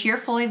that if you're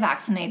fully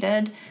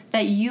vaccinated,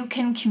 that you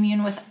can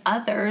commune with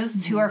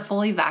others who are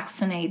fully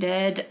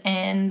vaccinated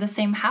in the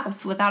same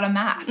house without a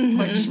mask,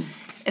 which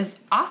is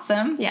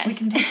awesome. Yes. We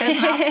can take those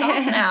masks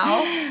off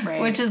now,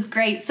 Right. which is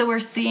great. So we're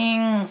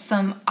seeing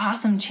some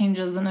awesome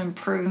changes and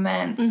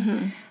improvements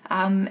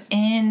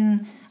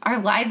in our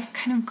lives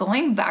kind of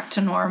going back to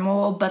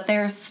normal, but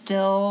there's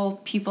still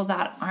people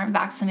that aren't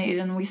vaccinated,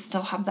 and we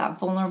still have that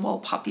vulnerable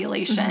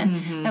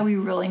population that we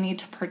really need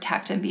to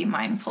protect and be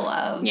mindful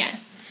of.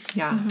 Yes.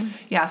 Yeah.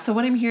 Yeah. So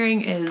what I'm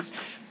hearing is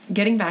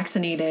getting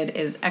vaccinated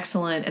is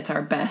excellent. It's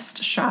our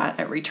best shot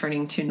at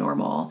returning to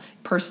normal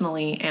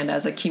personally and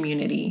as a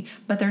community,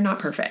 but they're not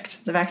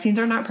perfect. The vaccines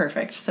are not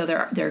perfect. So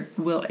there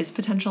is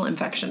potential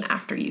infection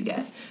after you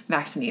get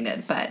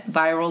vaccinated, but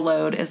viral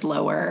load is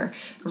lower.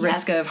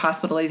 Risk of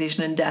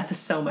hospitalization and death is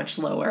so much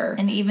lower.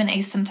 And even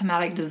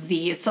asymptomatic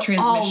disease. So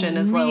Transmission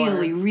all is lower.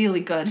 really, really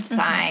good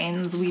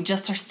signs. We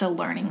just are still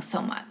learning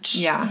so much.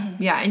 Yeah.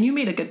 Yeah. And you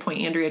made a good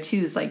point, Andrea, too,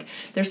 is like,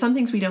 there's some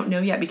things we don't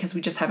know yet because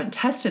we just haven't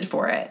tested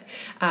for it.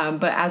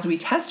 But as we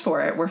test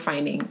for it, we're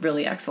finding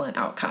really excellent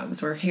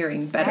outcomes. We're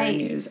hearing better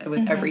news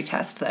with every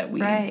test that we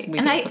go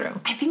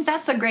through. I think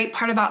that's a great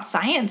part about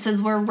science,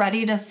 is we're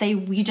ready to say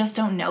we just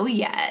don't know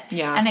yet.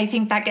 Yeah. And I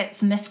think that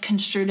gets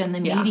misconstrued in the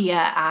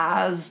media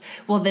as,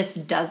 well, this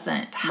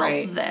doesn't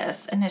help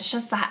this. And it's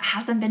just that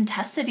hasn't been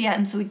tested yet,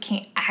 and so we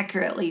can't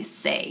accurately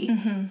say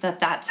that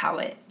that's how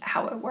it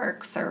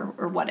works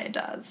or what it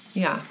does.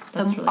 Yeah. So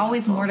That's really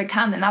always helpful. more to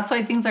come, and that's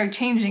why things are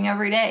changing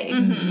every day.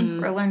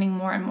 We're learning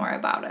more and more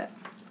about it.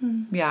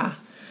 Yeah.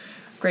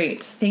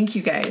 Great. Thank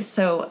you, guys.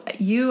 So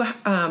you,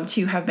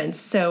 too, have been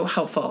so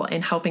helpful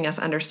in helping us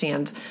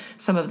understand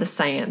some of the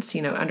science.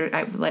 You know,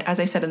 as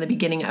I said in the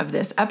beginning of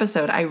this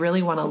episode, I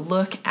really want to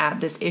look at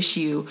this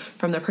issue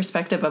from the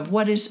perspective of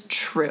what is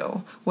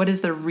true. What is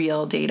the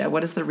real data?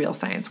 What is the real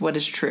science? What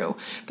is true?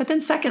 But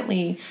then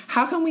secondly,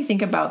 how can we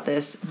think about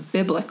this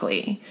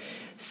biblically?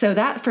 So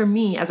that, for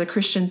me, as a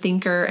Christian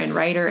thinker and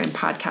writer and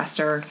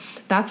podcaster,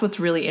 that's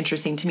what's really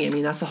interesting to me. I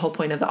mean, that's the whole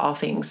point of the All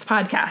Things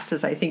podcast,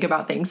 is I think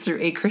about things through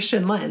a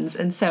Christian lens.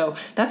 And so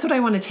that's what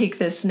I want to take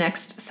this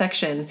next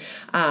section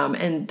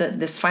and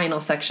this final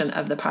section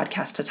of the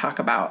podcast to talk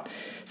about.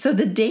 So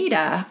the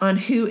data on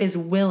who is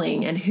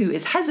willing and who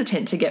is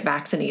hesitant to get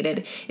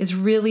vaccinated is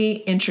really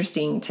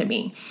interesting to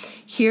me.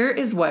 Here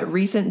is what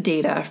recent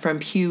data from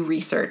Pew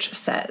Research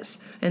says,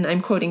 and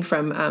I'm quoting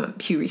from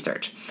Pew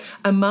Research.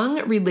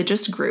 Among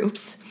religious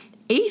groups,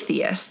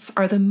 atheists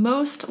are the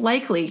most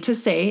likely to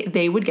say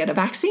they would get a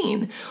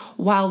vaccine,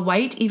 while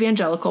white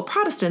evangelical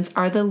Protestants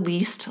are the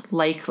least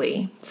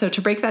likely. So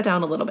to break that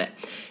down a little bit,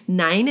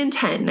 9 in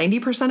 10,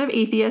 90% of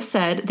atheists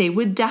said they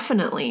would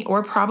definitely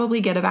or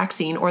probably get a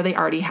vaccine, or they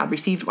already had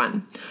received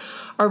one.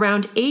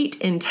 Around 8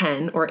 in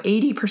 10, or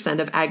 80%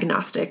 of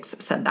agnostics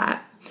said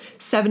that.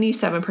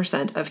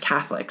 77% of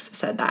Catholics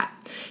said that.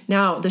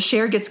 Now, the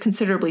share gets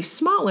considerably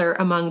smaller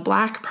among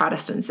Black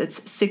Protestants. It's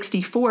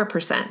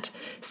 64%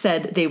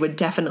 said they would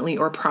definitely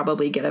or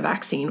probably get a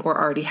vaccine or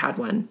already had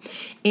one.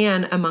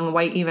 And among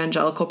white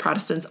evangelical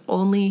Protestants,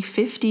 only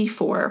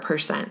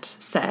 54%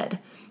 said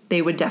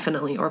they would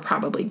definitely or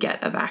probably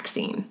get a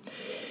vaccine.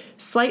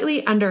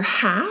 Slightly under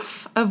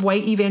half of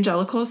white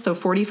evangelicals, so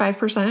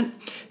 45%,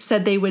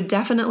 said they would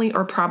definitely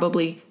or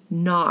probably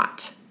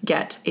not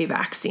get a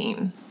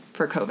vaccine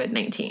for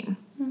COVID-19.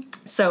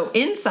 So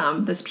in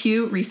sum, this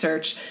Pew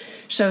research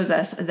shows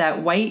us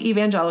that white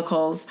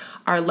evangelicals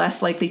are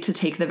less likely to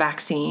take the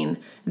vaccine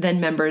than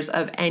members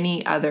of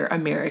any other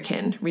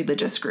American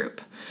religious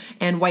group.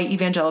 And white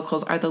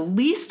evangelicals are the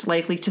least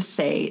likely to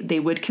say they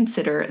would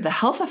consider the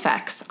health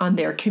effects on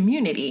their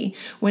community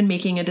when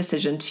making a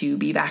decision to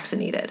be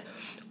vaccinated.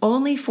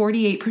 Only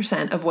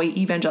 48% of white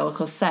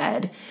evangelicals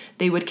said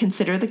they would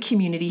consider the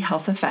community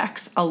health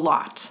effects a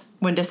lot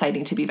when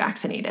deciding to be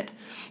vaccinated.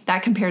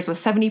 That compares with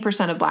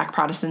 70% of Black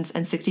Protestants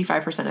and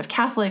 65% of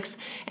Catholics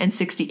and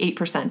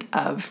 68%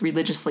 of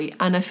religiously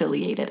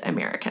unaffiliated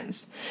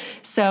Americans.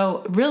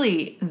 So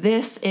really,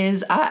 this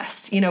is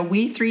us.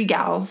 We three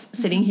gals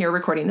sitting here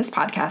recording this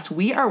podcast,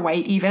 we are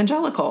white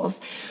evangelicals.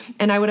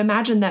 And I would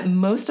imagine that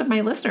most of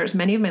my listeners,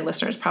 many of my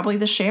listeners, probably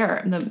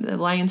the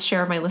lion's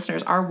share of my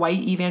listeners are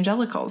white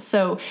evangelicals.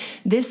 So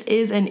this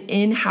is an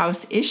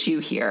in-house issue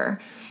here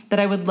that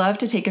I would love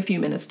to take a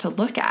few minutes to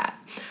look at.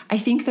 I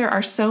think there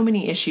are so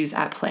many issues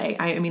at play.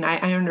 I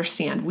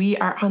understand. We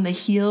are on the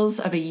heels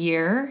of a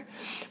year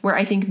where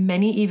I think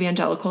many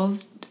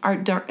evangelicals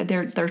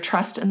their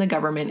trust in the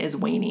government is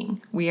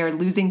waning. We are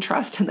losing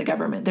trust in the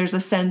government. There's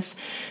a sense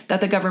that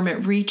the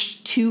government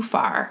reached too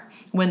far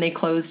when they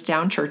closed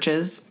down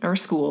churches or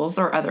schools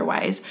or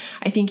otherwise.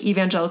 I think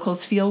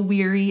evangelicals feel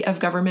weary of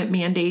government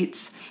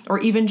mandates or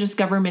even just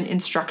government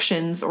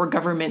instructions or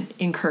government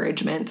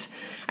encouragement.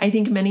 I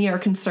think many are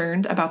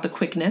concerned about the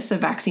quickness of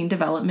vaccine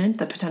development,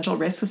 the potential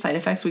risks, the side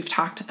effects. We've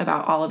talked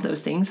about all of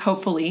those things.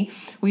 Hopefully,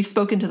 we've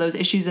spoken to those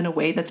issues in a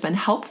way that's been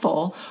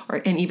helpful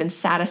and even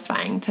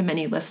satisfying to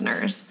many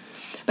listeners.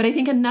 But I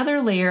think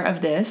another layer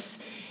of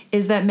this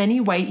is that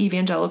many white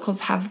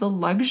evangelicals have the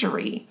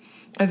luxury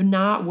of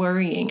not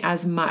worrying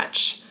as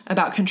much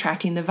about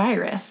contracting the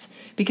virus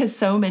because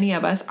so many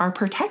of us are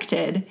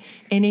protected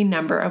in a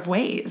number of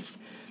ways.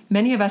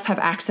 Many of us have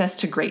access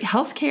to great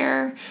health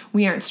care.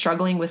 We aren't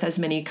struggling with as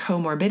many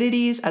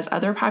comorbidities as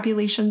other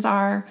populations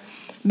are.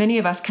 Many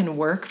of us can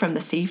work from the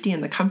safety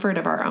and the comfort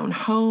of our own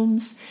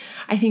homes.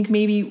 I think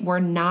maybe we're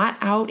not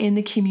out in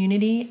the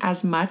community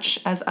as much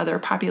as other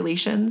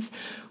populations,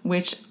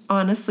 which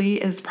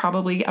honestly is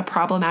probably a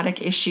problematic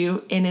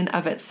issue in and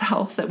of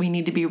itself that we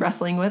need to be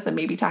wrestling with and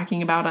maybe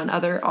talking about on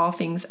other All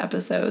Things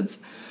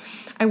episodes.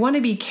 I want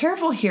to be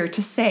careful here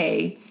to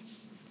say,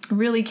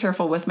 really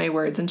careful with my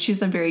words and choose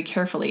them very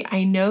carefully.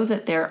 I know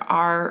that there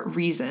are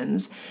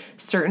reasons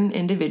certain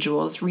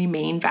individuals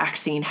remain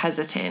vaccine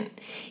hesitant.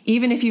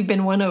 Even if you've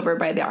been won over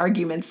by the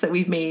arguments that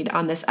we've made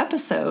on this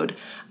episode,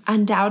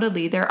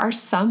 undoubtedly there are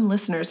some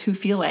listeners who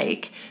feel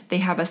like they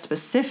have a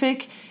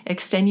specific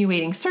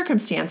extenuating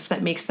circumstance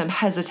that makes them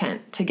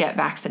hesitant to get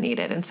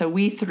vaccinated. And so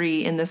we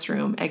three in this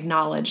room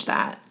acknowledge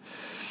that.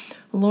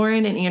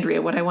 Lauren and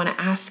Andrea, what I want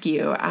to ask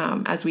you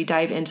as we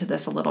dive into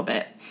this a little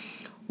bit,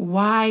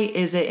 why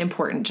is it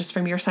important, just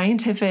from your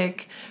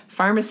scientific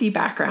pharmacy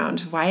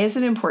background, why is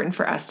it important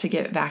for us to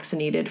get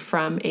vaccinated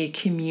from a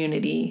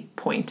community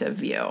point of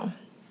view?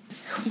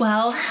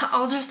 Well,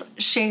 I'll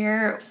just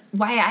share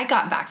why I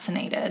got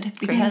vaccinated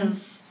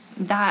because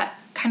that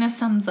kind of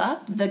sums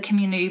up the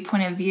community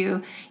point of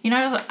view.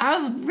 I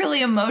was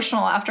really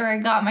emotional after I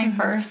got my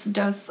first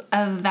dose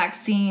of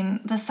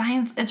vaccine. The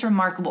science, it's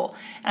remarkable.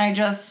 And I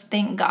just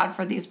thank God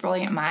for these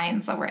brilliant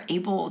minds that were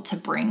able to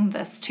bring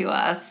this to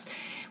us.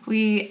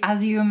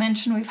 As you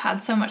mentioned, we've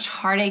had so much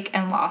heartache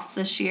and loss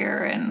this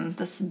year and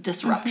this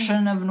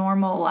disruption of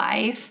normal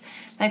life.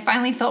 I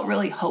finally felt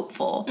really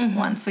hopeful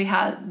once we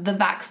had the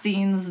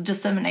vaccines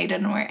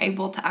disseminated and we were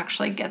able to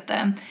actually get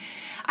them.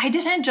 I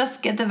didn't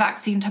just get the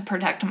vaccine to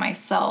protect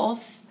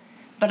myself,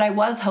 but I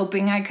was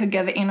hoping I could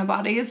give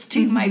antibodies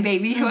to my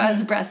baby who I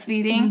was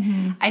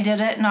breastfeeding. I did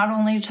it not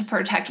only to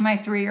protect my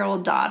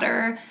 3-year-old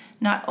daughter,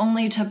 not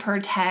only to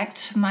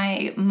protect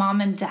my mom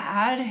and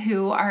dad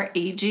who are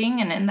aging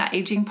and in that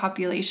aging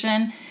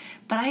population,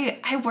 but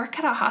I work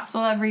at a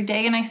hospital every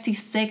day and I see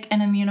sick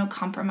and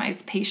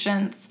immunocompromised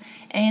patients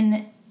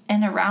in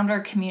and around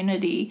our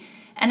community.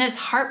 And it's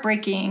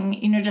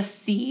heartbreaking, to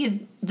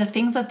see the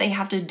things that they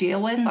have to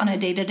deal with on a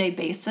day-to-day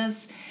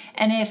basis.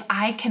 And if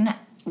I can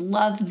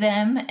love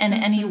them in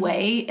any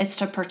way, it's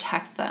to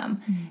protect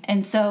them.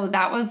 And so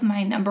that was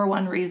my number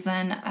one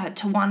reason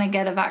to want to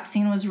get a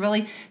vaccine, was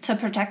really to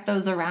protect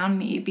those around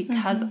me,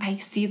 because I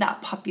see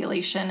that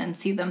population and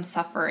see them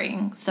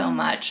suffering so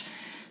much.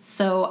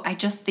 So I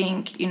just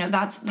think,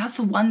 that's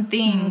one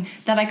thing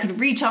that I could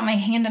reach out my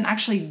hand and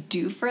actually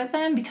do for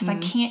them, because I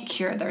can't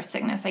cure their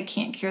sickness. I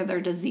can't cure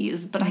their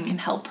disease, but I can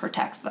help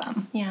protect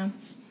them. Yeah.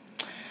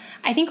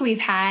 I think we've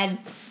had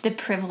the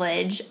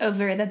privilege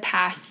over the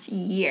past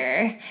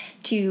year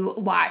to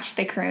watch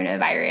the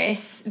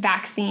coronavirus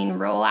vaccine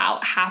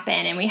rollout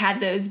happen. And we had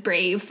those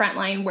brave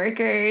frontline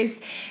workers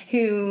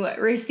who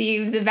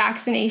received the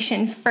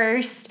vaccination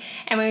first.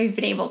 And we've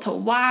been able to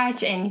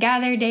watch and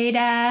gather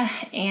data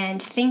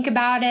and think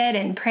about it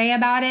and pray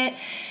about it.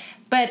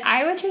 But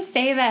I would just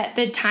say that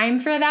the time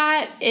for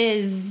that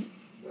is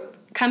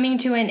coming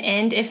to an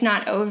end, if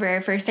not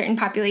over, for certain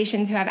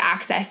populations who have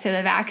access to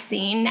the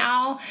vaccine.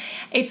 Now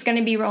it's going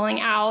to be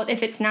rolling out,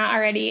 if it's not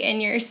already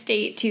in your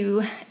state,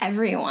 to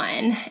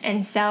everyone.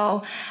 And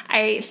so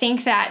I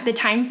think that the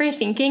time for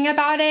thinking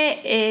about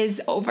it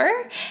is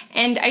over.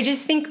 And I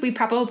just think we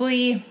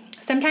probably,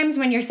 sometimes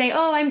when you're saying,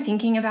 oh, I'm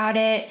thinking about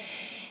it,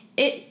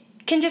 it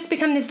can just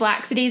become this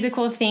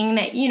lackadaisical thing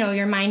that,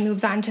 your mind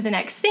moves on to the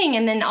next thing.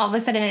 And then all of a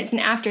sudden it's an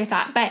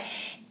afterthought. But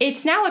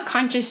it's now a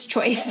conscious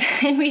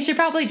choice, and we should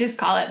probably just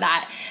call it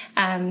that.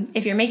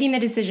 If you're making the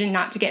decision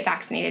not to get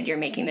vaccinated, you're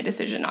making the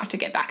decision not to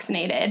get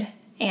vaccinated.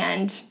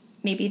 And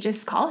maybe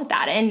just call it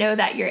that and know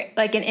that you're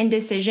like an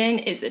indecision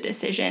is a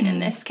decision in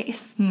this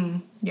case.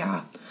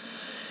 Yeah.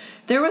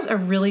 There was a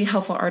really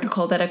helpful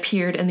article that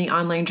appeared in the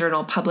online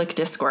journal Public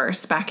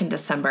Discourse back in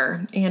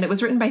December, and it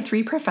was written by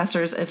 3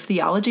 professors of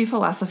theology,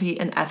 philosophy,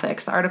 and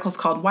ethics. The article's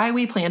called Why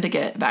We Plan to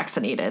Get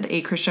Vaccinated, A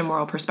Christian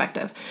Moral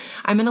Perspective.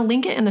 I'm going to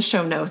link it in the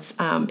show notes.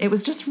 It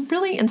was just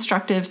really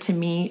instructive to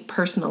me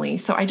personally,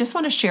 so I just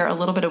want to share a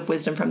little bit of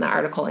wisdom from that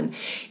article. And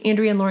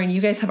Andrea and Lauren,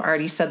 you guys have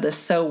already said this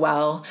so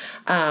well,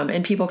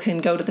 and people can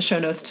go to the show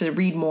notes to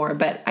read more,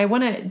 but I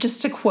want to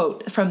just to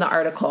quote from the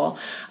article.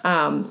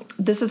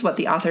 This is what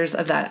the authors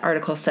of that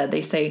article said.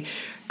 They say,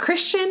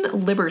 Christian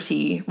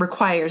liberty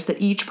requires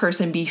that each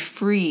person be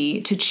free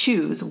to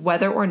choose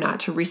whether or not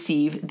to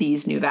receive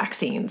these new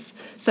vaccines.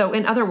 So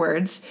in other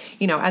words,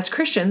 as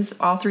Christians,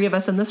 all 3 of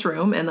us in this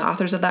room and the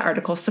authors of that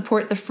article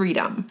support the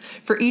freedom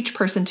for each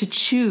person to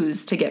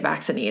choose to get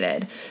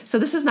vaccinated. So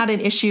this is not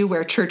an issue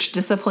where church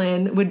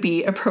discipline would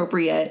be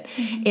appropriate,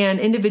 and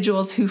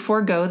individuals who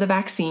forego the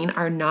vaccine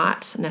are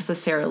not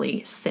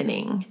necessarily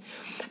sinning.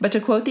 But to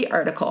quote the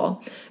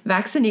article,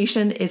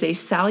 vaccination is a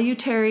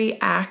salutary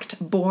act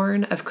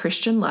born of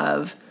Christian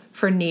love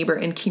for neighbor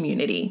and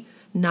community,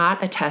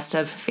 not a test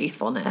of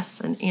faithfulness.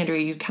 And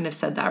Andrea, you kind of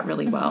said that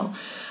really well.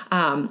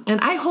 And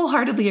I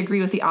wholeheartedly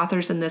agree with the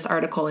authors in this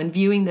article in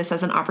viewing this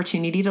as an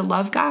opportunity to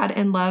love God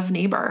and love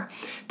neighbor.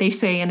 They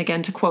say, and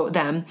again to quote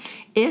them,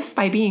 if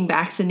by being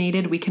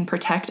vaccinated we can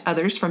protect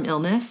others from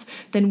illness,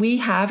 then we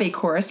have a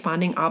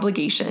corresponding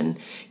obligation,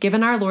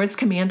 given our Lord's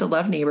command to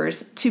love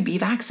neighbors, to be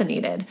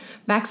vaccinated.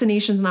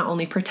 Vaccinations not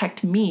only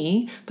protect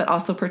me, but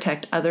also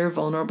protect other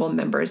vulnerable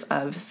members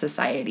of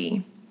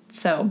society.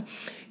 So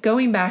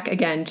going back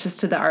again just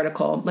to the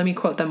article, let me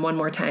quote them one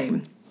more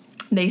time.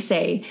 They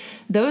say,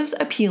 those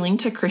appealing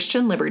to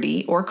Christian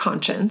liberty or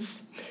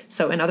conscience,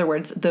 so in other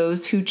words,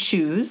 those who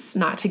choose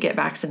not to get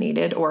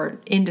vaccinated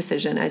or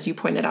indecision, as you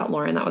pointed out,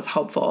 Lauren, that was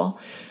helpful,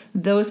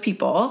 those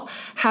people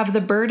have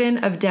the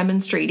burden of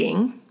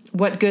demonstrating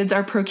what goods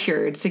are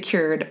procured,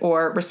 secured,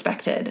 or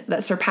respected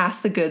that surpass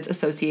the goods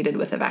associated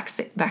with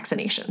a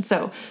vaccination.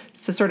 So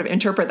to sort of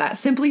interpret that,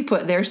 simply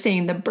put, they're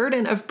saying the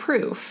burden of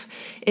proof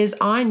is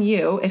on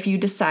you if you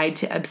decide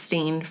to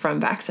abstain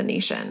from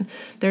vaccination.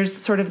 There's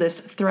sort of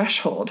this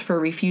threshold for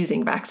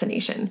refusing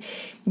vaccination.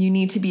 You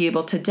need to be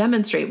able to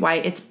demonstrate why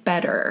it's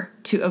better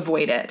to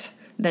avoid it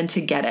than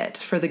to get it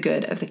for the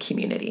good of the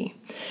community.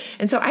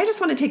 And so I just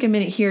want to take a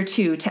minute here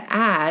too to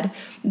add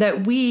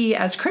that we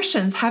as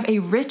Christians have a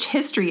rich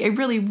history, a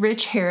really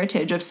rich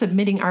heritage of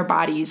submitting our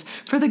bodies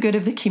for the good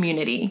of the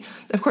community.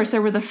 Of course,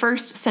 there were the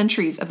first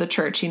centuries of the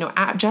church,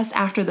 just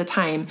after the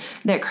time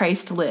that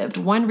Christ lived.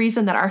 One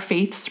reason that our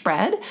faith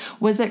spread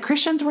was that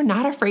Christians were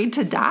not afraid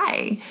to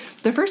die.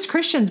 The first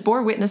Christians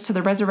bore witness to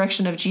the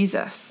resurrection of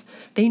Jesus.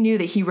 They knew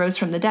that he rose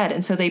from the dead,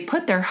 and so they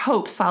put their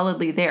hope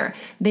solidly there.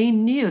 They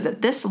knew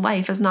that this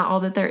life is not all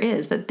that there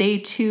is, that they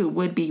too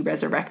would be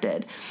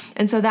resurrected.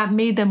 And so that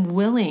made them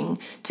willing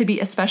to be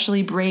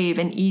especially brave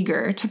and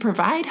eager to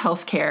provide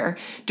health care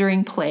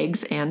during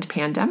plagues and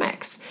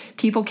pandemics.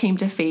 People came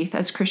to faith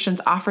as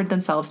Christians offered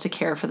themselves to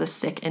care for the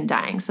sick and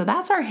dying. So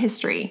that's our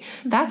history.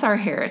 That's our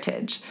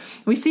heritage.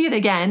 We see it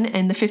again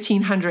in the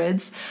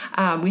 1500s.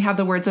 We have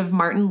the words of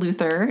Martin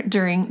Luther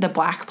during the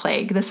Black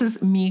Plague. This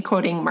is me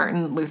quoting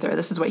Martin Luther.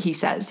 This is what he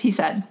says. He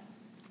said,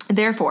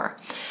 "Therefore,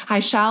 I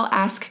shall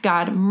ask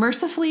God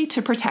mercifully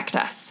to protect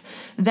us.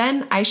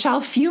 Then I shall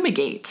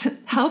fumigate,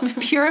 help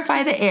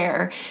purify the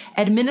air,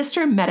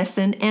 administer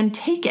medicine, and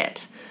take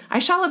it. I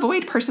shall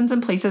avoid persons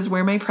and places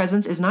where my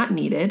presence is not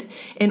needed,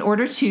 in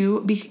order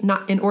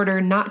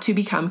not to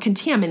become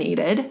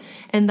contaminated,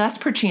 and thus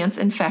perchance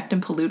infect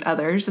and pollute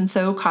others, and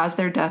so cause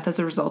their death as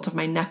a result of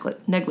my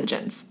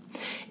negligence.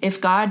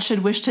 If God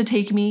should wish to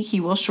take me, he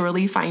will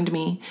surely find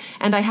me,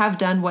 and I have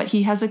done what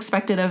he has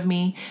expected of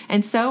me,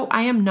 and so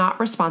I am not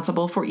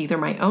responsible for either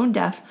my own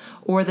death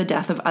or the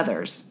death of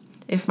others.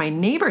 If my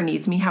neighbor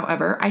needs me,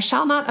 however, I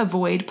shall not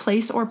avoid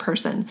place or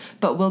person,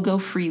 but will go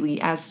freely,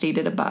 as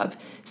stated above.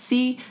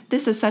 See,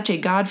 this is such a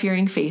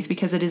God-fearing faith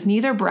because it is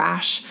neither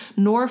brash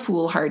nor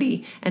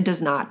foolhardy and does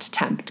not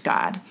tempt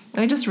God."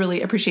 I just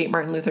really appreciate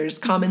Martin Luther's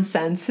common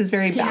sense, his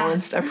very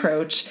balanced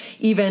approach,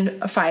 even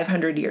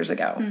 500 years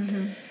ago.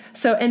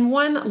 So, and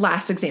one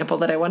last example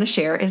that I want to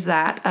share is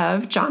that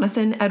of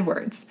Jonathan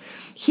Edwards.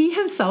 He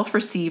himself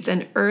received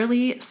an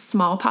early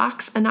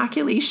smallpox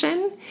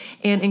inoculation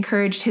and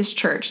encouraged his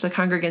church, the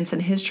congregants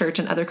in his church,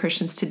 and other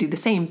Christians to do the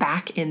same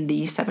back in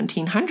the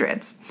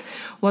 1700s.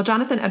 Well,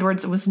 Jonathan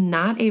Edwards was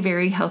not a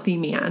very healthy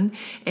man,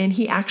 and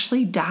he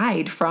actually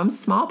died from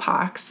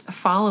smallpox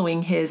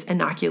following his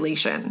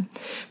inoculation.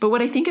 But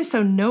what I think is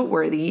so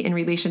noteworthy in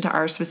relation to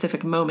our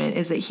specific moment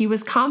is that he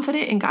was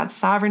confident in God's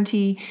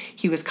sovereignty.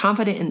 He was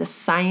confident in the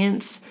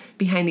science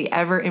behind the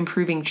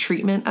ever-improving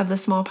treatment of the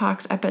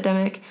smallpox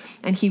epidemic,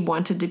 and he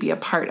wanted to be a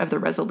part of the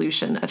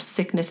resolution of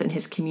sickness in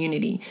his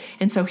community,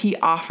 and so he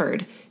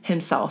offered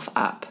himself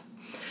up.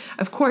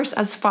 Of course,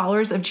 as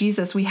followers of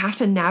Jesus, we have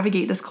to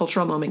navigate this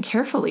cultural moment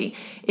carefully.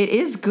 It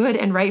is good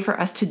and right for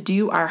us to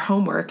do our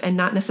homework and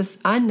not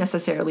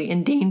unnecessarily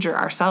endanger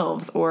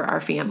ourselves or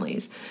our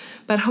families.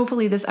 But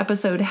hopefully this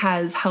episode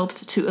has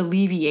helped to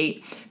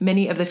alleviate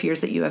many of the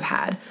fears that you have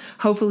had.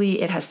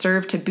 Hopefully it has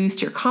served to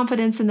boost your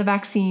confidence in the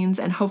vaccines,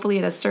 and hopefully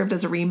it has served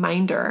as a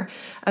reminder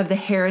of the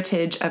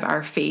heritage of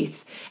our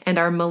faith and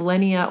our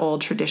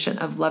millennia-old tradition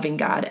of loving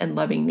God and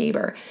loving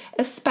neighbor,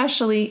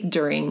 especially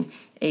during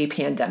a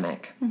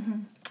pandemic.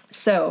 Mm-hmm.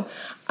 So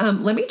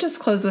let me just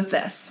close with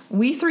this.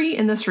 We three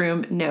in this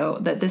room know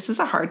that this is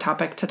a hard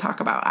topic to talk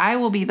about. I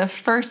will be the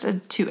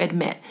first to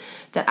admit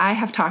that I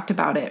have talked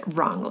about it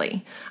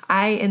wrongly.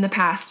 In the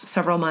past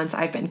several months,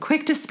 I've been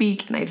quick to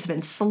speak and I've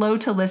been slow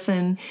to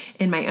listen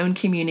in my own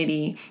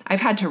community.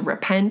 I've had to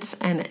repent,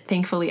 and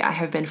thankfully I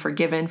have been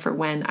forgiven for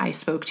when I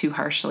spoke too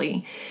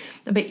harshly.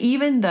 But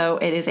even though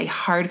it is a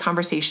hard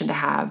conversation to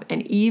have,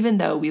 and even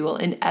though we will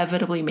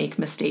inevitably make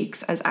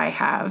mistakes, as I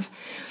have,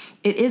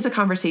 it is a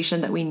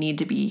conversation that we need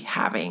to be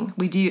having.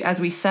 We do, as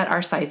we set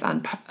our sights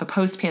on a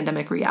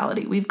post-pandemic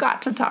reality, we've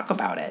got to talk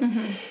about it.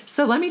 Mm-hmm.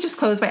 So let me just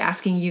close by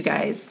asking you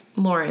guys,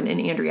 Lauren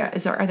and Andrea,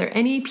 are there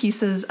any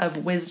pieces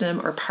of wisdom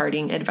or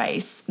parting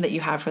advice that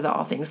you have for the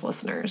All Things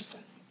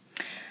listeners?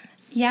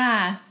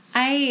 Yeah,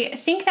 I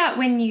think that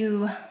when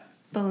you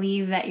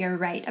believe that you're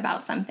right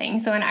about something,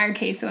 so in our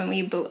case, when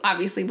we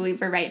obviously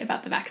believe we're right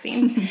about the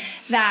vaccines,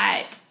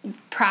 that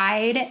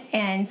pride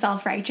and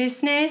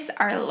self-righteousness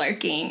are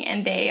lurking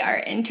and they are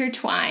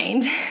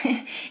intertwined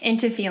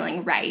into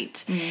feeling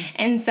right. Mm.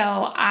 And so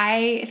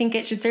I think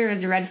it should serve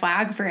as a red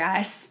flag for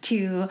us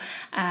to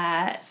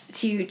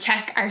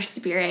check our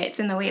spirits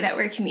in the way that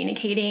we're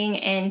communicating.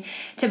 And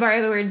to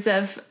borrow the words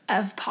of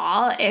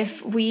Paul,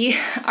 if we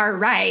are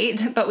right,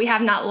 but we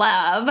have not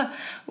love,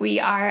 we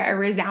are a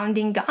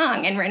resounding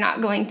gong and we're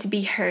not going to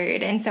be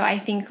heard. And so I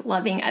think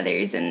loving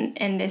others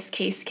in this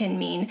case can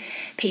mean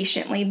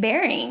patiently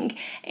bearing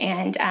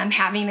and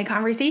having the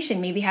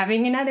conversation, maybe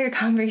having another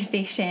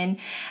conversation,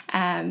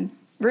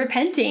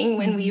 repenting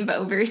when we've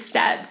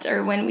overstepped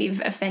or when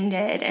we've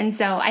offended. And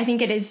so I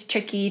think it is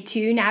tricky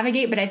to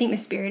navigate, but I think the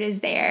Spirit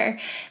is there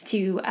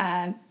to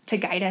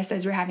guide us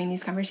as we're having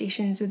these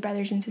conversations with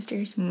brothers and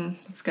sisters.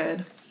 That's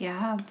good.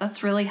 Yeah,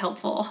 that's really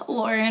helpful,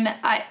 Lauren.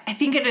 I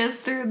think it is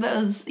through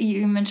those,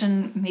 you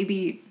mentioned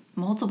maybe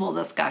multiple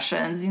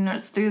discussions,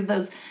 it's through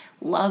those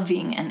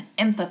loving and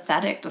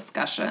empathetic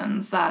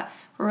discussions that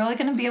we're really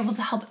going to be able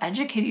to help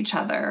educate each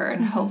other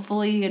and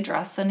hopefully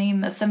address any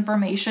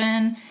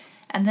misinformation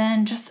and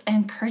then just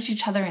encourage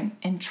each other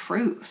in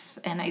truth.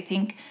 And I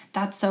think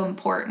that's so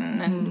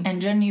important.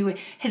 And Jen, you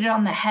hit it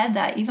on the head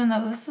that even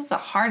though this is a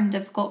hard and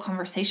difficult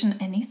conversation,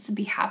 it needs to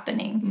be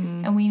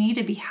happening and we need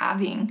to be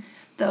having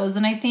those.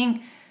 And I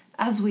think,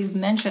 as we've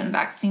mentioned,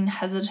 vaccine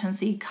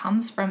hesitancy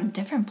comes from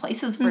different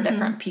places for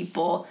different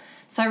people.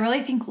 So I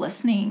really think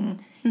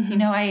listening,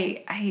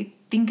 I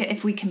think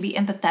if we can be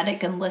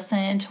empathetic and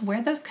listen to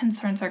where those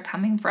concerns are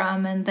coming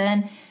from, and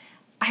then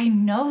I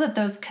know that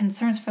those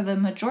concerns for the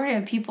majority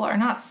of people are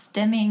not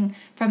stemming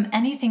from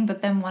anything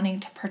but them wanting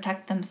to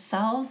protect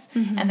themselves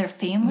and their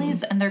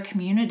families and their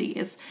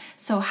communities.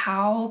 So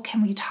how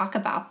can we talk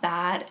about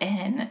that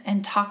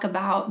and talk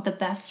about the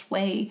best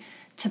way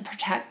to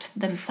protect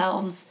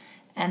themselves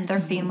and their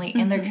family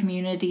and their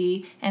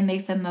community and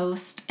make the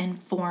most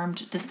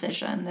informed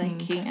decision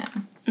they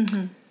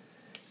can?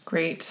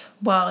 Great.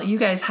 Well, you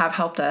guys have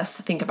helped us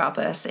think about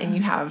this, and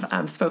you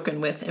have spoken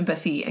with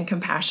empathy and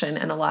compassion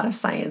and a lot of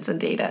science and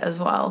data as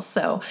well.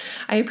 So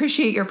I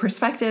appreciate your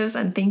perspectives,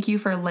 and thank you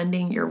for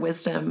lending your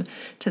wisdom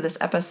to this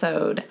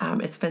episode.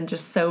 It's been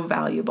just so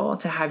valuable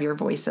to have your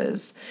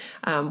voices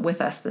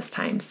with us this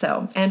time.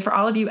 So, and for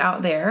all of you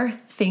out there,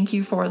 thank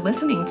you for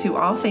listening to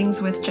All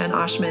Things with Jen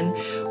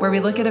Oshman, where we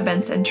look at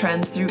events and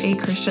trends through a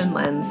Christian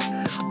lens.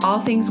 All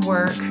things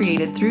were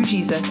created through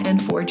Jesus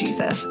and for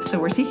Jesus, so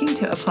we're seeking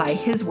to apply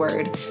His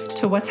word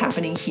to what's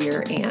happening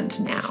here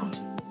and now.